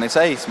 come on, it's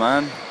Ace,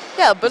 man.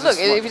 Yeah, but look,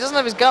 if he doesn't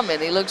have his gum in,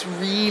 he looks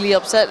really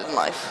upset in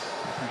life.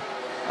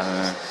 I don't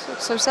know.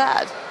 Looks so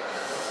sad.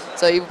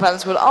 So Evil Panda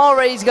Squad are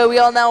ready to go. We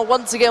are now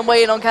once again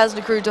waiting on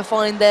Kazna crew to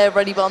find their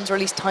ready buttons, or at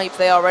least type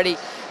they are ready.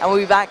 And we'll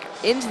be back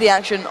into the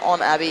action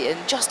on Abbey in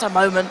just a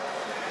moment.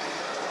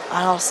 And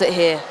I'll sit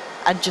here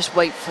and just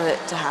wait for it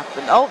to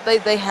happen. Oh,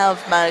 they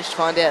have managed to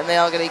find it, and they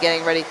are going to be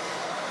getting ready.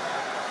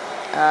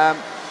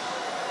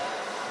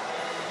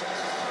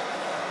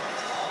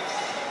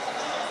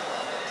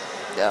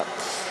 Yeah.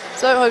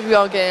 So hopefully we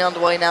are getting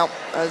underway now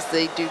as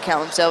they do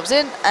count themselves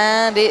in,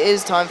 and it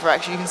is time for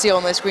action. You can see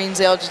on their screens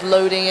they are just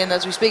loading in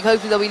as we speak.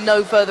 Hopefully there'll be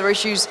no further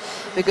issues,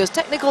 because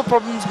technical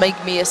problems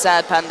make me a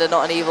sad panda,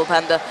 not an evil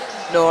panda,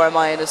 nor am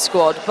I in a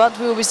squad. But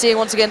we will be seeing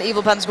once again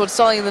Evil Panda Squad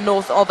starting in the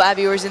north of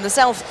Abbey, whereas in the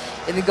south,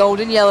 in the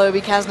gold and yellow, will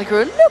be Kazna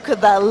crew. And look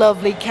at that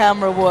lovely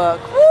camera work.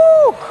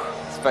 Woo!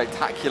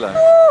 Spectacular.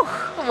 Woo!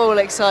 I'm all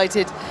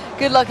excited.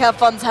 Good luck, have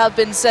fun have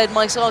been said.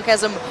 My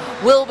sarcasm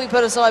will be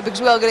put aside,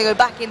 because we are going to go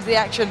back into the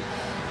action.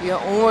 We are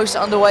almost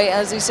underway,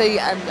 as you see,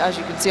 and as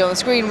you can see on the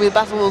screen, the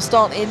battle will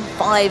start in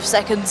 5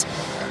 seconds.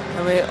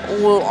 And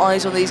we're all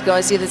eyes on these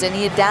guys, see if there's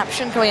any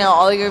adaptation coming out.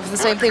 Are they going for the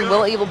same thing?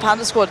 Will Evil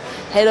Panda Squad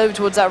head over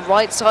towards that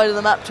right side of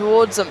the map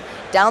towards them?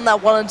 Down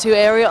that 1 and 2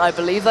 area, I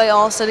believe they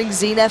are sending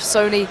Zenef,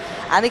 Sony,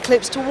 and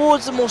Eclipse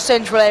towards the more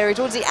central area,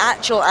 towards the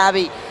actual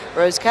Abbey.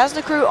 Whereas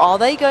Kazna crew, are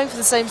they going for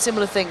the same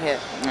similar thing here?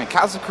 Yeah,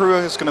 Kazna crew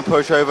is going to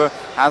push over,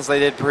 as they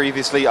did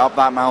previously, up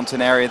that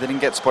mountain area. They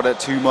didn't get spotted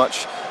too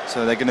much,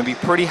 so they're going to be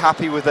pretty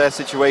happy with their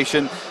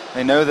situation.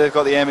 They know they've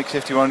got the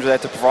MX-5100 there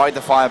to provide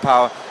the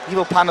firepower.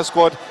 Evil Panda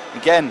Squad,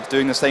 again,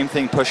 doing the same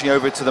thing, pushing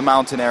over to the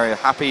mountain area,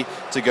 happy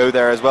to go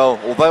there as well.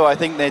 Although I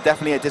think they're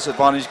definitely at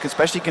disadvantage,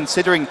 especially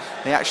considering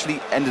they actually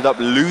ended up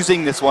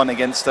losing this one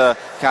against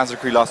Kazna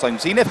crew last time.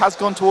 Zenith has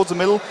gone towards the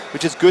middle,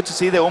 which is good to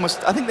see. They're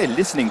almost, I think they're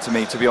listening to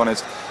me, to be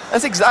honest.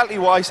 That's exactly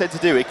what I said to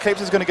do.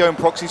 Eclipse is going to go in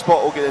proxy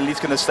spot, or at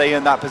least going to stay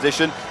in that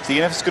position.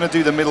 Zenith is going to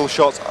do the middle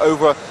shots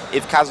over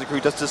if Kazna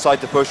crew does decide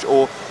to push,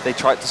 or they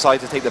decide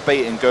to take the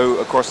bait and go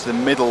across the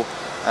middle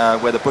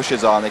where the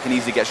bushes are, and they can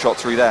easily get shot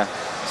through there.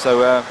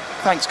 So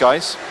thanks,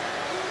 guys.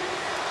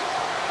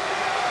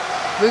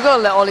 We've got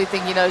to let Ollie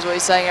think he knows what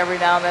he's saying every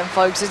now and then,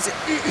 folks.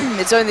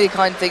 It's only a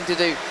kind thing to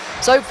do.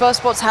 So first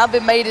spots have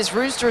been made. It's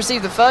Runes to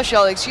receive the first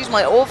shot. Excuse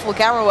my awful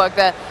camera work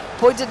there.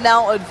 Pointed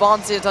now,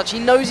 advancing a touch. He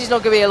knows he's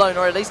not going to be alone,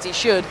 or at least he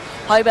should.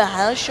 Hyber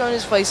has shown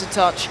his face a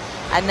touch,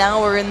 and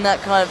now we're in that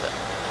kind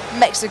of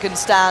Mexican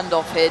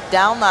standoff here,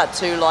 down that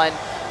 2 line,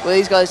 where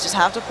these guys just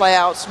have to play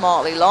out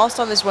smartly. Last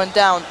time this went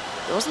down,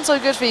 it wasn't so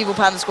good for Evil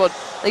Panda Squad.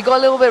 They got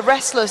a little bit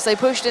restless, they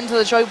pushed into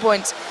the choke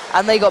points,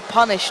 and they got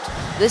punished.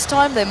 This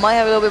time, they might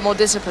have a little bit more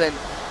discipline.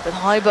 But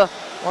Hyber,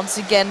 once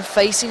again,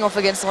 facing off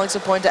against the likes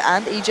of Pointer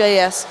and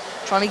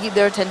EJS, trying to keep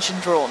their attention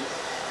drawn.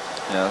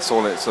 Yeah, that's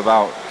all it's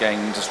about,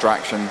 getting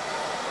distraction,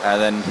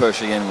 then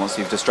pushing in once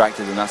you've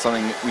distracted, and that's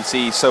something we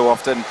see so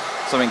often,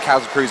 something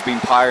Kazna crew's been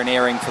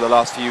pioneering for the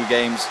last few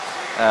games.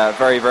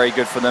 Very, very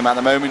good for them at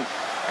the moment.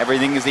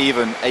 everything is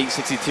even.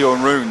 862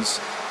 on Runes,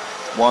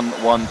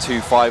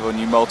 1125 on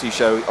New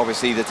Multi-Show.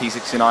 Obviously, the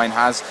T69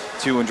 has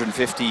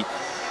 250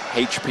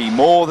 HP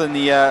more than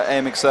the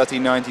AMX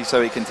 1390,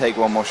 so it can take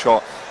one more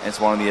shot. It's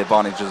one of the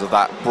advantages of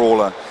that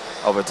brawler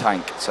of a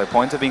tank. So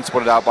Pointer being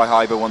spotted out by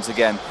Hyber once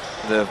again.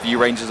 The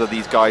view ranges of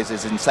these guys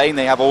is insane.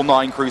 They have all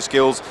 9 crew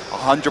skills,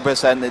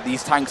 100%. That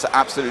these tanks are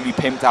absolutely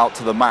pimped out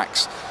to the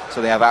max.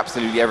 So they have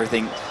absolutely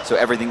everything. So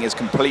everything is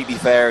completely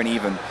fair and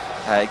even.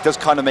 It does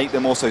kind of make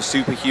them also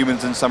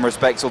superhumans in some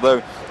respects, although,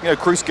 you know,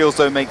 crew skills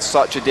don't make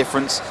such a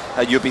difference.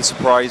 You'll be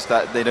surprised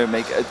that they don't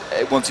make,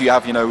 once you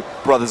have, you know,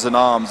 brothers in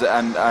arms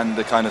and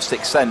the kind of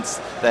sixth sense,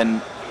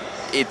 then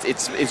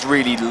it's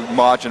really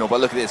marginal.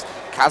 But look at this.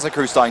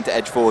 Kazna starting to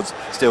edge forwards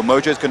still.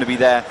 Mojo's going to be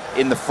there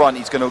in the front.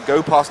 He's going to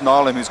go past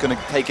Narlim, who's going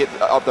to take it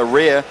up the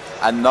rear,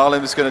 and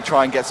Narlim is going to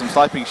try and get some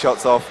sniping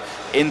shots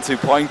off into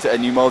Pointer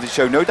and New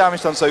Multi-Show. No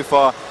damage done so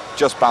far,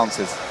 just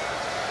bounces.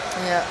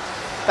 Yeah,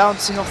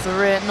 bouncing off the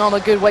rear, not a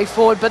good way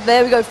forward, but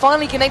there we go,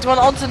 finally connect one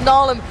onto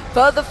Narlim.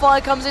 Further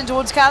fire comes in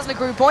towards Kazna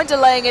Crew, Pointer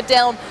laying it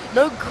down.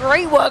 No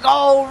great work.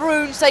 Oh,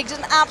 Runes takes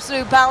an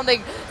absolute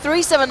pounding.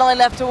 379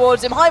 left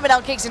towards him. Hyber now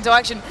kicks into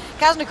action.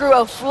 Kazna Crew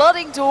are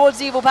flooding towards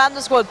the Evil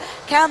Panda squad.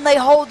 Can they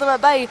hold them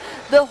at bay?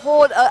 The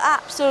Horde are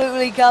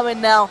absolutely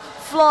coming now,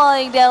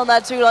 flying down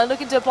that 2-line,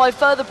 looking to apply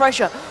further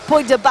pressure.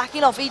 Pointer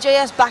backing off,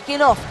 EJS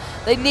backing off.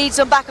 They need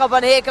some backup,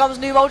 and here comes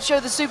New Multi-Show,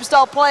 the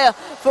superstar player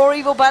for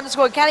Evil Panda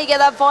squad. Can he get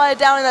that fire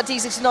down in that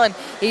T69?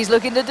 He's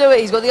looking to do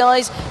it. He's got the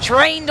eyes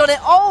trained on it.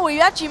 Oh, he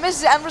actually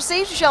misses it and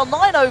receives a shell.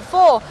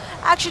 904.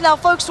 Action now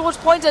focused towards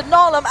Pointer.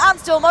 Narlim and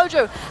still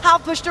Mojo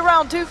have pushed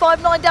around.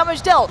 259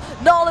 damage dealt.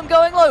 Narlim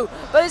going low,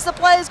 but as the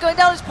players going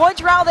down, it's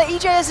Pointer out there.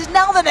 EJS is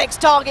now the next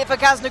target for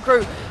Kazna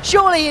Crew.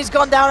 Surely he's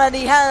gone down, and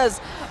he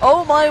has.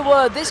 Oh my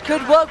word, this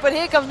could work, but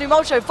here comes New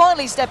Multi-Show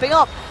finally stepping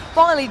up,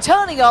 finally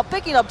turning up,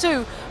 picking up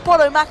 2.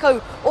 Polo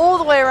Mako all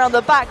the way around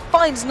the back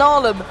finds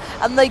Narlim,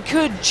 and they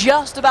could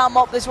just about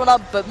mop this one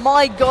up, but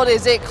my god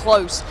is it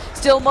close.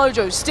 Still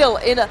Mojo, still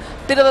in a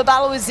bit of a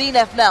battle with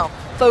Zenef now.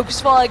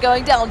 Focus fire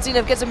going down,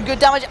 Zenef gets some good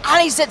damage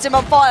and he sets him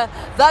on fire.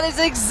 That is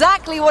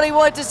exactly what he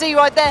wanted to see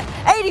right there.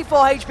 84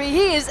 HP,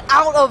 he is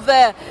out of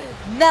there.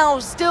 Now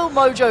still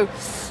Mojo.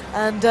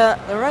 And the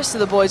rest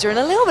of the boys are in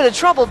a little bit of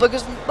trouble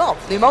because, well,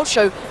 New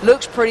Multi-Show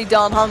looks pretty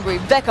darn hungry.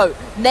 Veko,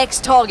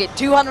 next target,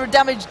 200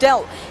 damage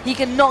dealt. He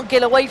cannot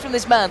get away from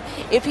this man.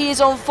 If he is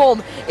on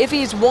form, if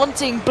he is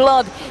wanting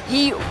blood,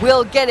 he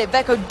will get it.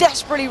 Veko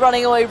desperately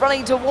running away,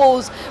 running to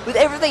walls with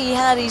everything he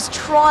had. He's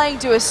trying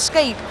to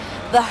escape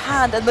the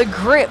hand and the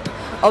grip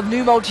of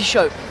New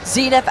Multi-Show.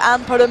 Zenef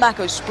and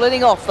Podomako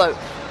splitting off, though.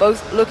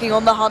 Both looking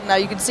on the hunt now.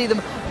 You can see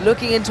them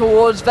looking in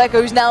towards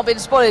Veko, who's now been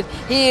spotted.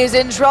 He is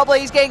in trouble.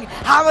 He's getting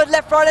hammered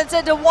left, right, and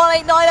center.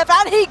 189F,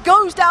 and he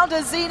goes down to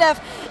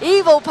Zenef.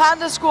 Evil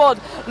Panda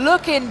squad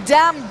looking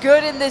damn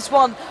good in this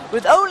one,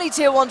 with only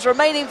tier 1s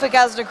remaining for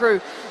Kazna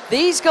Crew.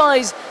 These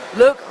guys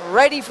look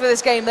ready for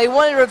this game. They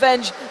wanted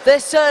revenge. They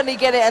certainly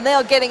get it, and they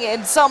are getting it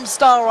in some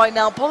style right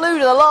now.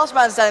 Paluda, the last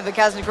man standing for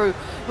Kazna Crew,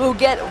 will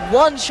get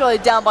one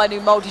shot down by New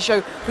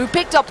Multi-Show, who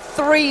picked up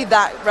 3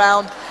 that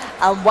round.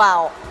 And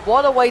wow,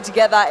 what a way to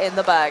get that in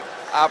the bag.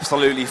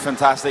 Absolutely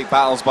fantastic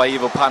battles by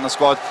Evil Panda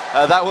squad.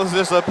 That was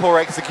just a poor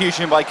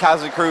execution by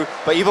Kazna Crew,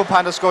 but Evil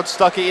Panda squad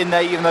stuck it in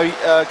there, even though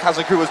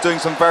Kazna Crew was doing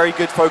some very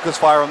good focus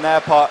fire on their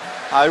part.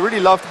 I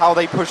really loved how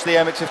they pushed the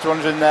AMX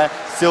 5100 in there.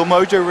 Still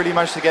Mojo really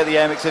managed to get the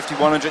AMX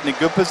 5100 in a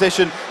good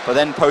position, but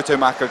then Poto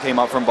Mako came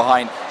up from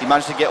behind. He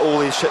managed to get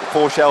all his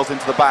 4 shells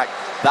into the back.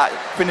 That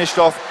finished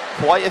off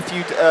quite a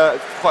few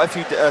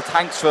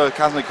tanks for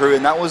Kazna Crew,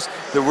 and that was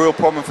the real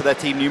problem for their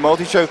team. New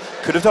Multi-Show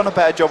could have done a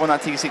better job on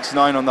that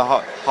T69 on the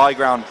high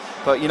ground,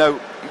 but you know,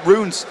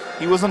 Runes,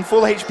 he was on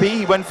full HP,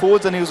 he went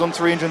forwards and he was on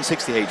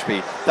 360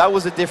 HP. That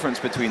was the difference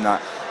between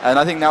that, and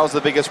I think that was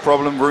the biggest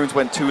problem. Runes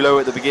went too low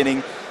at the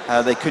beginning.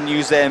 They couldn't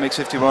use their MX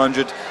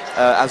 5100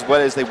 as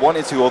well as they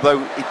wanted to,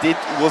 although it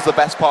was the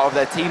best part of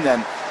their team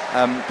then.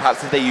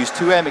 Perhaps if they used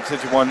 2 MX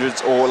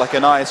 5100s or like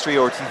an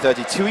IS-3 or a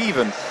T32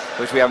 even,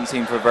 which we haven't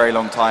seen for a very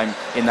long time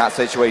in that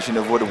situation,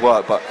 it would have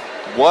worked. But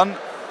 1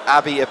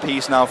 Abbey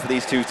apiece now for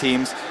these 2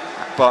 teams,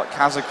 but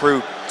Kazna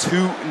Crew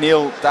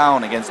 2-0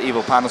 down against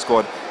Evil Panda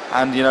squad,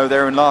 and you know,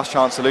 they're in last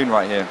chance saloon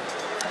right here.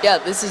 Yeah,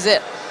 this is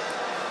it.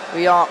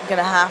 We are going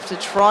to have to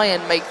try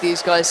and make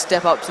these guys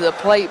step up to the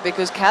plate,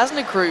 because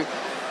Kazna Crew,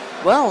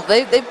 well,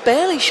 they've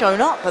barely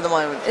shown up at the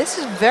moment. This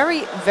is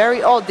very,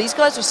 very odd. These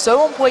guys were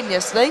so on point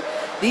yesterday.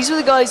 These were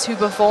the guys who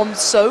performed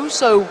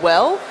so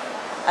well,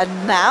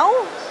 and now,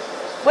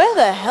 where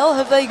the hell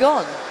have they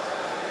gone?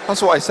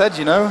 That's what I said,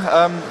 you know.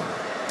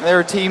 They're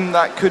a team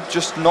that could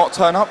just not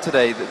turn up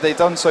today. They've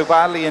done so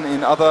badly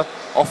in other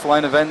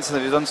offline events,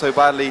 and they've done so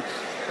badly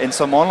in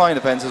some online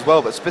events as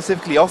well, but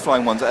specifically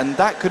offline ones, and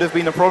that could have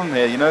been a problem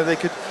here. You know, they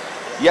could,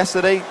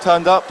 yesterday,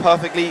 turned up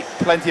perfectly,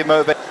 plenty of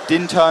motivation,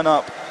 didn't turn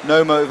up,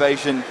 no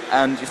motivation,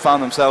 and you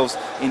found themselves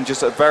in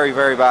just a very,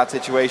 very bad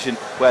situation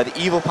where the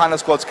Evil Panda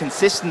squad's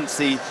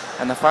consistency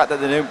and the fact that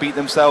they don't beat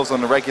themselves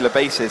on a regular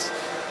basis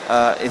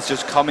is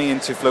just coming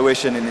into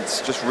fruition, and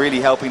it's just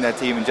really helping their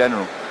team in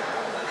general.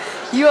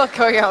 You are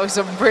coming out with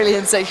some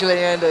brilliant sexual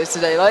innuendos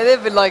today. Like,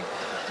 they've been like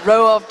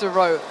row after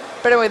row.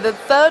 But anyway, the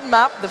third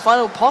map, the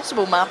final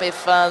possible map,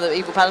 if the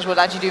Evil Panda Squad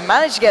actually do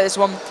manage to get this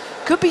one,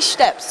 could be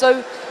Steps.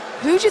 So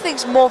who do you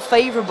think's more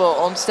favourable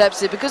on Steps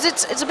here? Because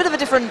it's a bit of a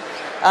different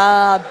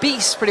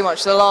beast, pretty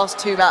much, the last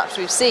two maps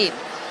we've seen.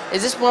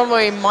 Is this one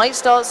where we might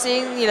start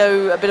seeing, you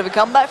know, a bit of a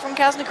comeback from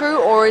Kazna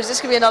crew, or is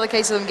this going to be another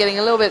case of them getting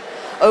a little bit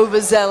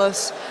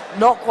overzealous,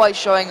 not quite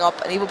showing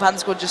up, and Evil Panda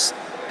Squad just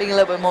being a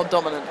little bit more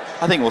dominant?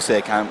 I think we'll see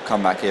a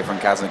comeback here from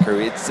Kazna crew.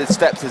 It's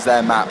Steps is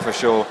their map for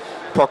sure.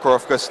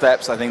 Prokhorovka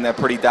Steps, I think they're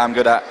pretty damn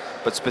good at,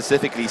 but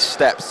specifically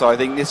Steps. So I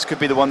think this could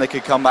be the one they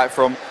could come back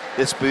from.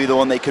 This could be the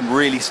one they can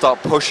really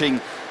start pushing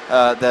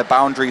their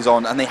boundaries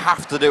on, and they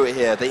have to do it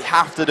here. They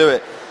have to do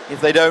it. If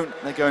they don't,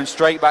 they're going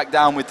straight back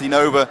down with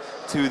Dinova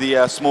to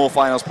the small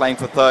finals, playing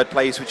for third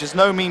place, which is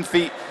no mean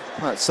feat.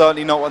 Well, it's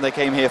certainly not what they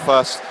came here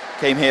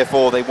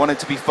for. They wanted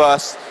to be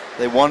first.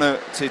 They wanted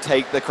to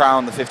take the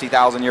crown, the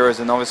 50,000 euros,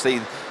 and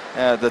obviously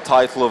the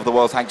title of the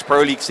World Tanks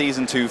Pro League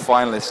Season 2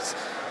 finalists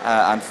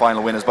and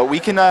final winners. But we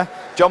can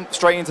jump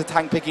straight into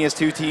tank picking as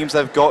two teams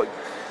have got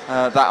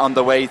that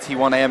underway.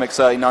 T1 AMX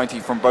 3090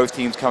 from both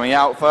teams coming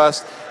out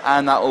first,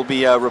 and that will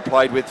be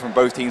replied with from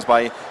both teams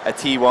by a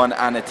T1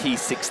 and a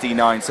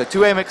T69. So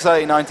two AMX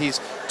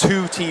 3090s,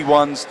 two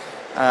T1s,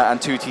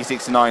 and two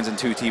T69s and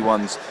two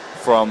T1s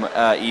from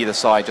either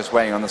side. Just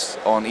waiting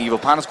on Evil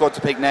Panda Squad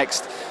to pick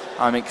next.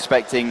 I'm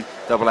expecting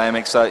double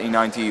AMX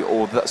 3090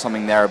 or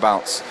something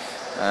thereabouts.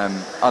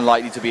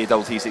 Unlikely to be a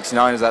double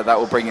T69, as that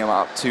will bring him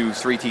up to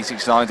three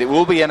T69s. It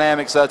will be an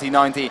AMX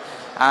 3090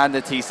 and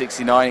a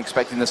T69,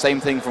 expecting the same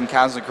thing from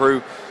Kazna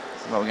crew.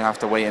 Well, we're going to have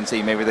to wait and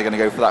see. Maybe they're going to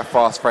go for that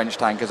fast French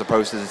tank as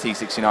opposed to the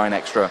T69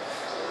 extra.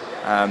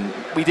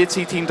 We did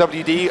see Team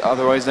WD,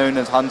 otherwise known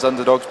as Huns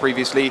Underdogs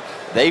previously.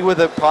 They were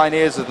the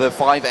pioneers of the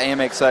 5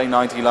 AMX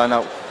 3090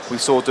 lineup we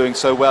saw doing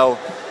so well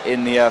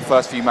in the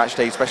first few match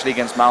days, especially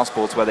against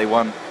Mousesports, where they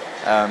won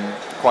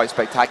quite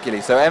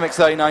spectacularly. So MX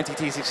 3090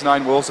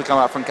 T69 will also come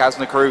out from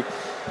Kazna crew,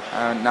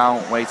 and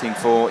now waiting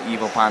for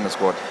Evil Panda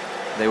Squad.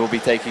 They will be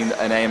taking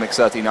an AMX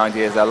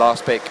 3090 as their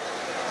last pick,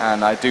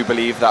 and I do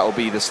believe that will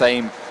be the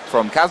same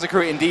from Kazna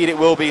crew. Indeed it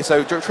will be.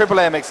 So triple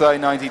AMX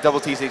 3090, double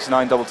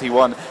T69, double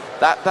T1.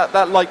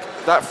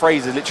 That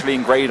phrase is literally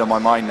ingrained on my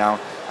mind now.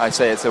 I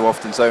say it so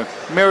often. So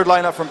mirrored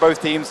lineup from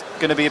both teams,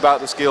 going to be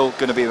about the skill,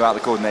 going to be about the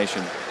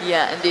coordination.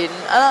 Yeah, indeed.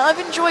 And I've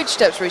enjoyed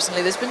Steps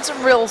recently. There's been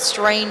some real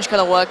strange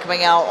kind of work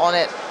coming out on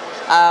it.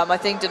 I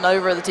think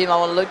Dinova are the team I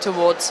want to look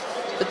towards.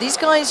 But these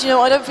guys, you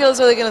know, I don't feel as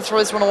though they're going to throw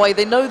this one away.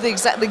 They know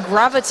the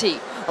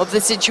gravity of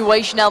the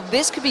situation. Now,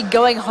 this could be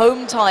going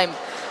home time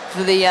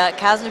for the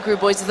Kazna crew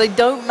boys if they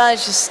don't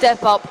manage to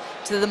step up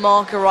to the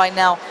marker right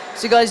now.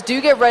 So guys,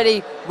 do get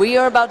ready. We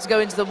are about to go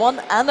into the one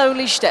and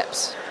only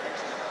Steps.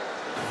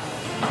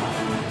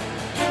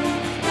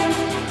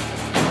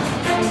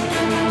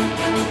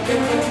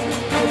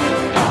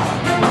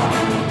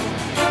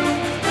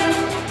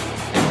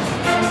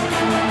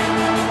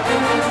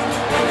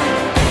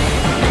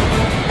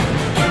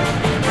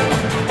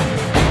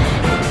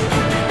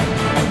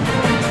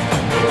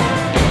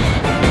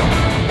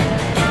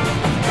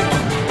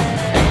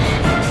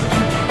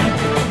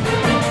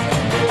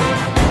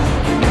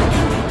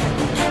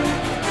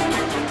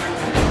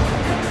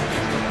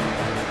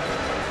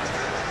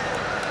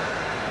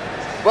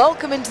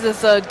 Welcome into the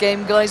third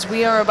game, guys.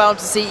 We are about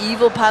to see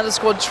Evil Panda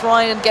Squad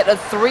try and get a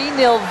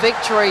 3-0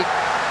 victory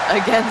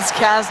against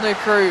Kazna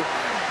crew.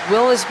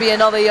 Will this be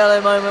another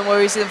yellow moment where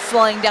we see them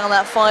flying down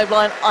that 5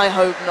 line? I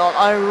hope not.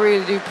 I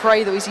really do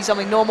pray that we see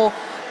something normal.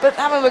 But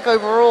having a look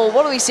overall,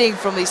 what are we seeing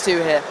from these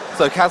two here?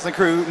 So Kazna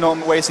crew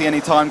not wasting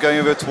any time, going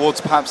over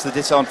towards perhaps the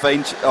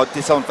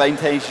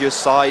disadvantageous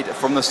side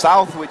from the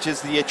south, which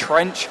is the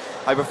trench.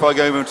 I prefer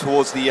going over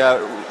towards the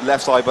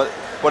left side, but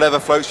whatever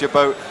floats your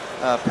boat.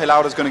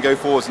 Pilauda's going to go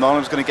forwards.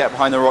 Nonum's going to get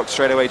behind the rock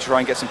straight away to try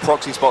and get some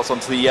proxy spots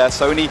onto the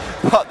Sony,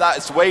 but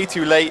that's way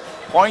too late.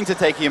 Pointer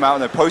taking him out,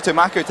 and then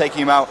Potomako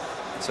taking him out.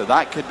 So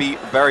that could be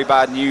very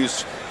bad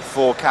news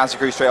for Kazna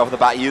crew straight off the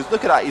bat.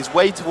 Look at that, he's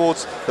way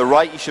towards the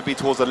right. He should be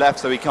towards the left,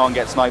 so he can't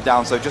get sniped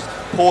down. So just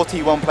poor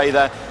T1 play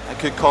there. That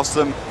could cost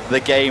them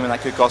the game, and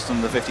that could cost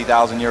them the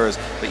 50,000 euros.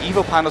 But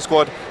Evil Panda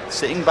Squad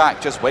sitting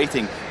back, just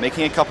waiting,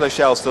 making a couple of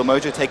shells. Still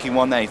Mojo taking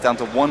one there. He's down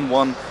to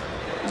 1-1.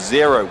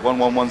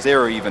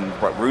 1110 even.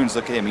 But Runes,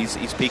 look at him, he's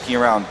peeking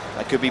around.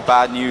 That could be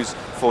bad news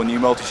for New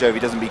Multishow if he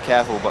doesn't be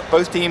careful. But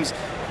both teams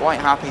quite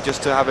happy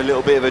just to have a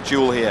little bit of a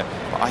duel here.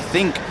 But I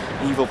think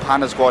Evil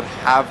Panda Squad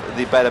have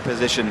the better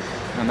position,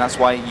 and that's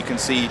why you can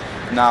see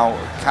now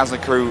Kazna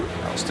crew,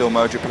 still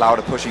Mojo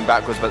Pilauda pushing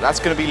backwards, but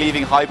that's going to be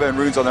leaving Hyber and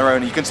Runes on their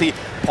own. You can see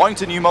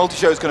Point and New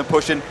Multishow is going to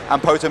push in,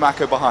 and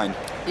Potomako behind.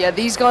 Yeah,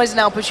 these guys are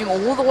now pushing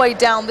all the way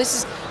down.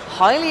 This is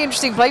highly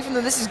interesting play from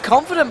them. This is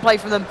confident play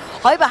from them.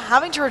 Hyber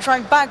having to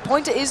retract back.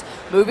 Pointer is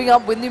moving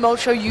up with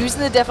Numocho,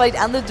 using the deflate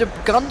and the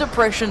gun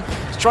depression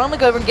to try and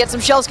look over and get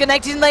some shells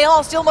connected, and they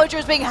are. Still Mocho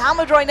is being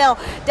hammered right now,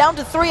 down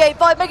to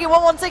 385, making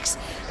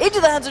 116. Into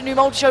the hands of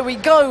Numocho we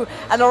go,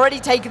 and already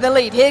taking the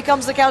lead. Here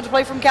comes the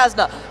counterplay from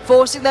Kazna,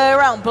 forcing their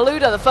way around.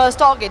 Paluda, the first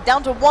target,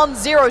 down to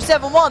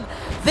 1071.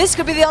 This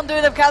could be the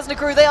undoing of Kazna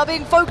crew. They are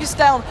being focused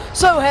down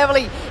so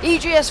heavily.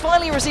 EGS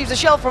finally receives a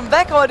shell from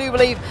Veko, I do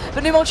believe,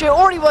 but Numocho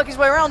already working his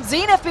way around.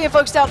 Zenef being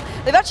focused out.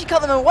 They've actually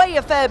cut them away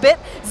a fair bit.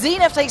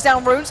 Zenef takes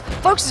down Runes,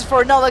 focuses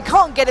for another,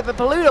 can't get it, but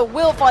Paluda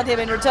will find him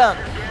in return.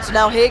 So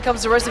now here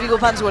comes the rest of Eagle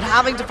Panda Squad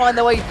having to find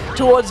their way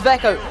towards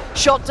Veko.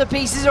 Shot to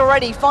pieces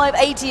already,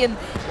 580, and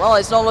well,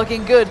 it's not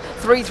looking good.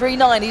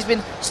 339, he's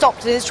been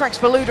stopped in his tracks.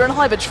 Paluda and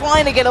Hyber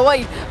trying to get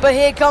away, but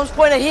here comes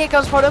Pointer, here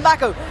comes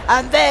Potomako,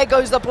 and there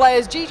goes the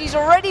players. GG's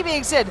already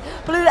being said.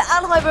 Paluda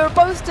and Hyber are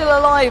both still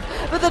alive,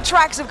 but the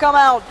tracks have come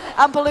out,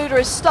 and Paluda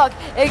is stuck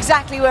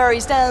exactly where he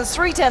stands.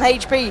 310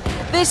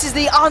 HP. This is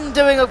the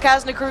undoing of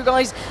Kazna crew,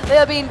 guys. They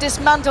are being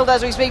dismantled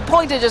as we speak.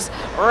 Pointer just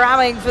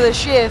ramming for the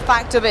sheer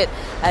fact of it,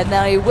 and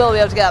now he will be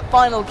able to get that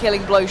final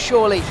killing blow,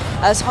 surely,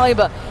 as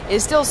Hyber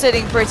is still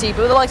sitting pretty, but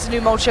with the likes of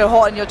Numocho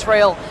hot on your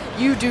trail,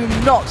 you do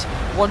not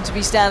want to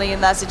be standing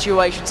in that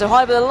situation. So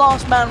Hyber, the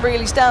last man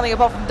really standing,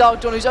 apart from Dark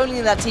Dawn, who's only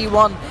in that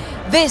T1.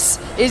 This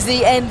is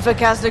the end for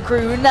Kazna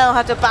crew, who now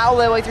have to battle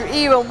their way through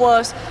even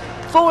worse,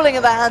 falling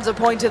at the hands of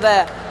Pointer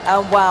there.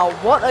 And wow,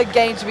 what a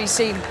game to be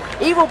seen.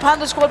 Evil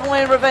Panda Squad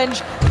wanting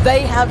revenge.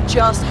 They have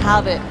just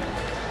had it.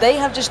 They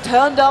have just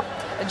turned up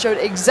and showed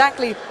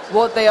exactly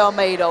what they are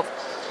made of.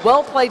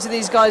 Well played to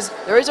these guys.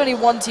 There is only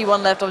one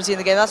T1 left, obviously, in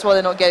the game. That's why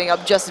they're not getting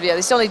up just yet.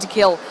 They still need to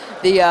kill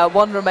the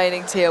one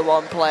remaining Tier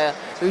 1 player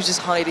who's just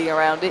hiding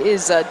around. It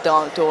is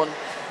Dark Dawn.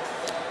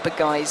 But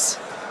guys,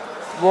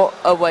 what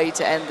a way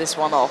to end this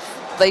one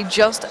off. They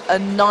just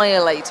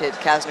annihilated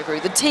Kazna crew,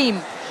 the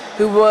team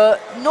who were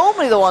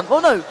normally the one,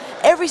 well no,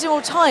 every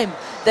single time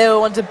they were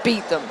one to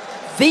beat them.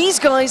 These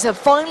guys have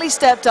finally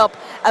stepped up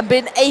and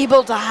been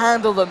able to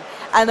handle them,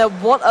 and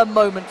what a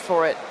moment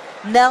for it.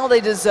 Now they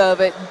deserve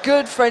it.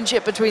 Good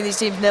friendship between these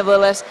teams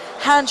nevertheless.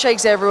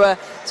 Handshakes everywhere.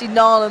 See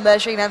Niall and they're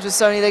shaking hands with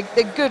Sony.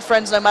 They're good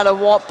friends no matter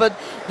what, but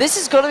this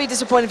has got to be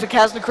disappointing for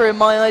Kazna crew in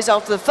my eyes.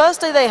 After the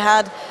first day they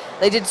had,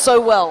 they did so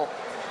well.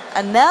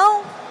 And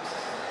now,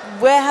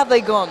 where have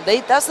they gone?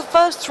 That's the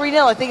first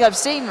 3-0 I think I've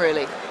seen,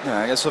 really. Yeah,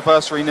 I guess the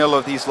first 3-0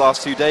 of these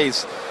last 2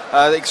 days.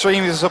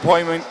 Extreme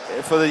disappointment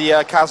for the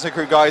Kazna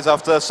crew guys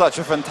after such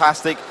a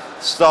fantastic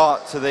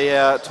start to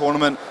the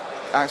tournament.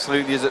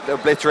 Absolutely is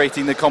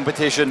obliterating the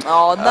competition.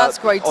 Oh, and that's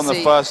great to on the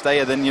see. first day,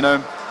 and then, you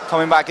know,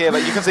 coming back here.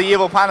 But you can see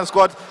Evil Panda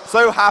Squad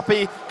so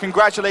happy.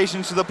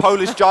 Congratulations to the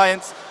Polish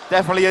Giants.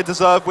 Definitely a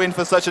deserved win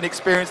for such an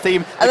experienced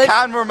team. And the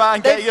cameraman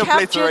getting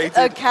obliterated.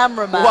 A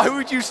cameraman. Why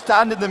would you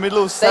stand in the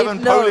middle of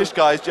 7 Polish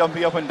guys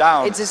jumping up and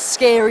down? It's a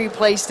scary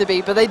place to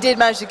be, but they did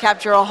manage to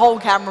capture a whole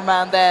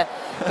cameraman there.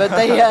 But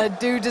they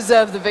do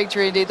deserve the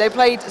victory indeed. They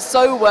played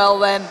so well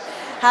then,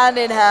 hand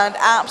in hand,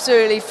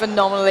 absolutely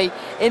phenomenally.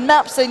 In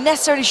maps they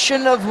necessarily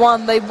shouldn't have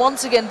won. They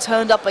once again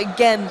turned up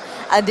again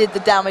and did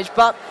the damage.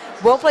 But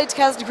well played to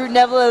Kazna crew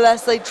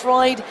nevertheless. They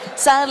tried.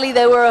 Sadly,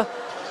 they were a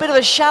bit of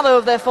a shadow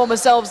of their former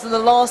selves than the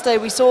last day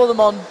we saw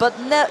them on, but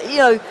you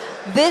know,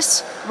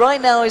 this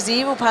right now is the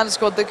Evil Panda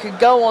Squad that could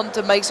go on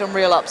to make some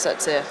real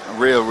upsets here.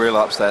 Real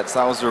upsets.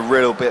 That was a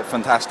real bit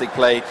fantastic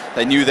play.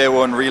 They knew they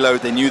were on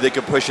reload, they knew they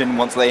could push in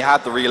once they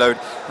had the reload,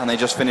 and they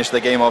just finished the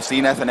game off.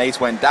 Zenef and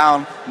Ace went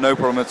down, no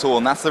problem at all,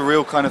 and that's the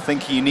real kind of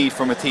thinking you need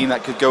from a team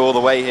that could go all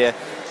the way here.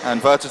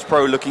 And Virtus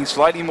Pro looking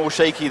slightly more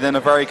shaky than a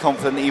very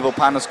confident Evil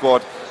Panda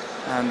Squad,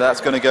 and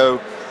that's going to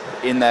go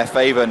in their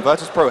favor. And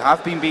Virtus Pro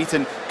have been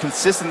beaten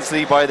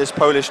consistently by this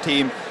Polish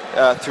team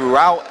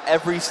throughout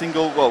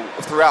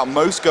throughout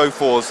most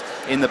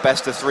Go4s in the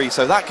best of 3.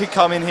 So that could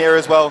come in here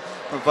as well.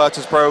 But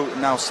Virtus Pro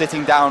now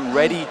sitting down,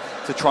 ready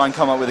to try and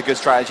come up with a good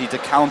strategy to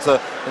counter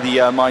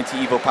the mighty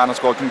Evil Panda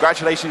Squad.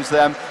 Congratulations to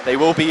them. They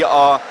will be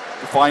our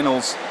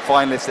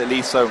finalists at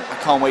least, so I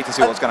can't wait to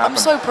see what's going to happen.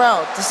 I'm so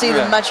proud to see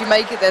them actually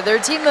make it there. They're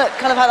a team that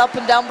kind of had up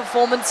and down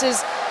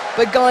performances,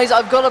 but guys,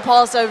 I've got to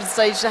pass over the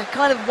stage to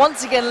kind of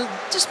once again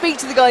just speak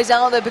to the guys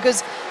out there,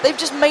 because they've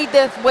just made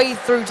their way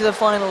through to the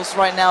finals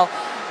right now.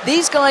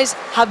 These guys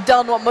have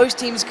done what most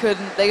teams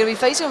couldn't. They're going to be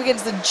facing off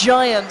against the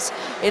Giants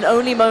in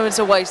only moments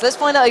away. So let's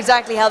find out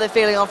exactly how they're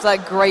feeling after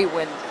that great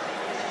win.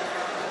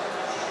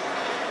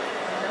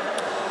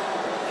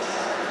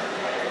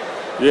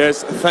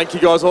 Yes, thank you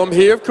guys. I'm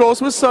here, of course,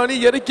 with Sony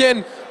yet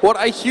again. What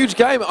a huge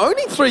game.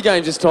 Only 3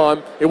 games this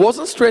time. It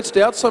wasn't stretched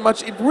out so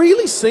much. It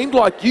really seemed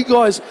like you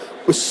guys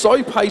were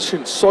so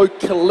patient, so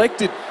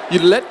collected. You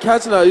let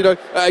Kazna, you know,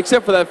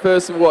 except for that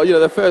first, well, you know,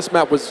 the first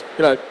map was,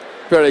 you know,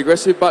 very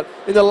aggressive. But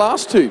in the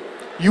last 2,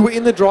 you were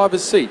in the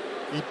driver's seat.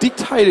 You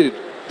dictated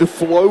the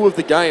flow of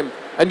the game,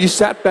 and you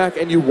sat back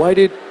and you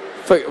waited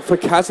for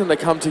Kazna to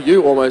come to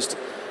you almost.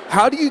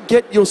 How do you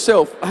get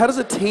yourself, how does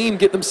a team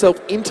get themselves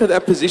into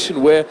that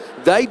position where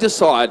they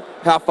decide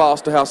how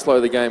fast or how slow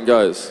the game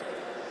goes?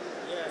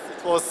 Yes,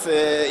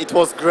 It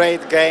was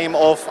great game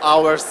of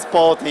our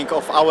spotting,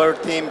 of our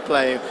team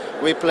play.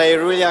 We play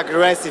really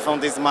aggressive on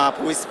this map.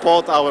 We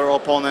spot our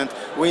opponent.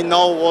 We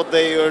know what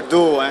they will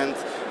do, and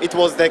it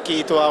was the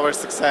key to our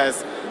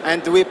success.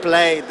 And we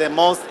played the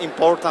most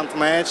important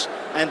match,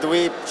 and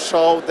we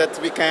showed that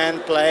we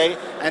can play,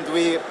 and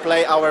we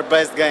play our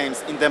best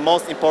games in the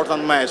most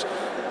important match.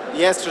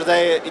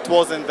 Yesterday it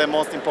wasn't the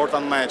most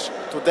important match.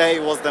 Today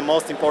was the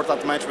most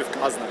important match with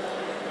Kazna.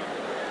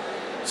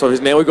 So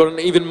now we've got an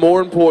even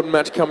more important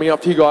match coming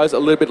up for you guys a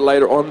little bit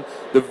later on.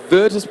 The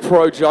Virtus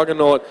Pro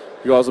Juggernaut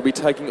you guys will be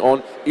taking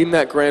on in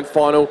that grand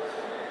final.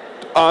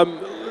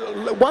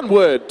 One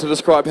word to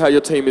describe how your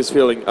team is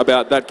feeling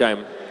about that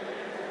game.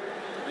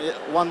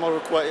 One more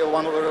question.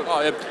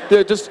 Oh,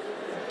 yeah. Just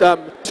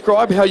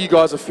describe how you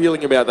guys are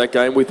feeling about that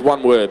game with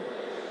one word.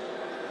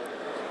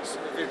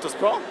 Virtus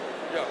Pro?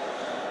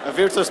 Yeah.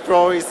 Virtus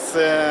Pro is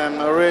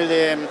a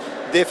really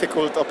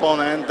difficult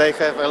opponent. They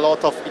have a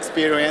lot of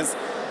experience.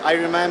 I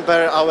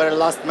remember our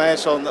last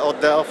match on the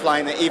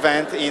offline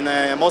event in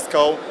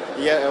Moscow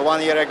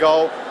 1 year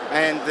ago,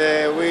 and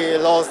we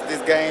lost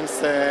these games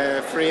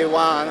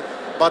 3-1.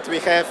 But we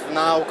have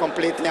now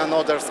completely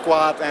another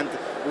squad, and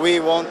we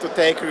want to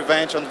take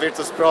revenge on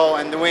Virtus Pro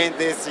and win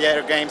this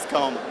year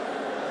Gamescom.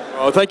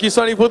 Well, thank you,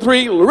 Sonny, for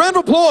 3. Round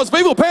of applause,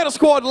 Viva Panda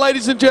squad,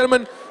 ladies and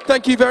gentlemen.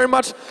 Thank you very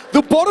much.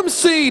 The bottom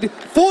seed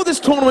for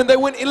this tournament, they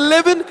went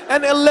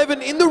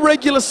 11-11 in the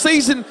regular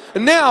season,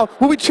 and now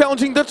we'll be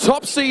challenging the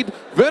top seed,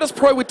 Virtus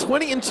Pro, with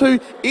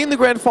 20-2 in the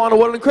grand final.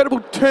 What an incredible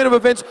turn of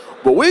events.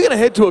 But we're going to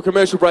head to a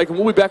commercial break, and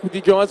we'll be back with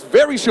you guys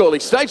very shortly.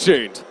 Stay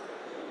tuned.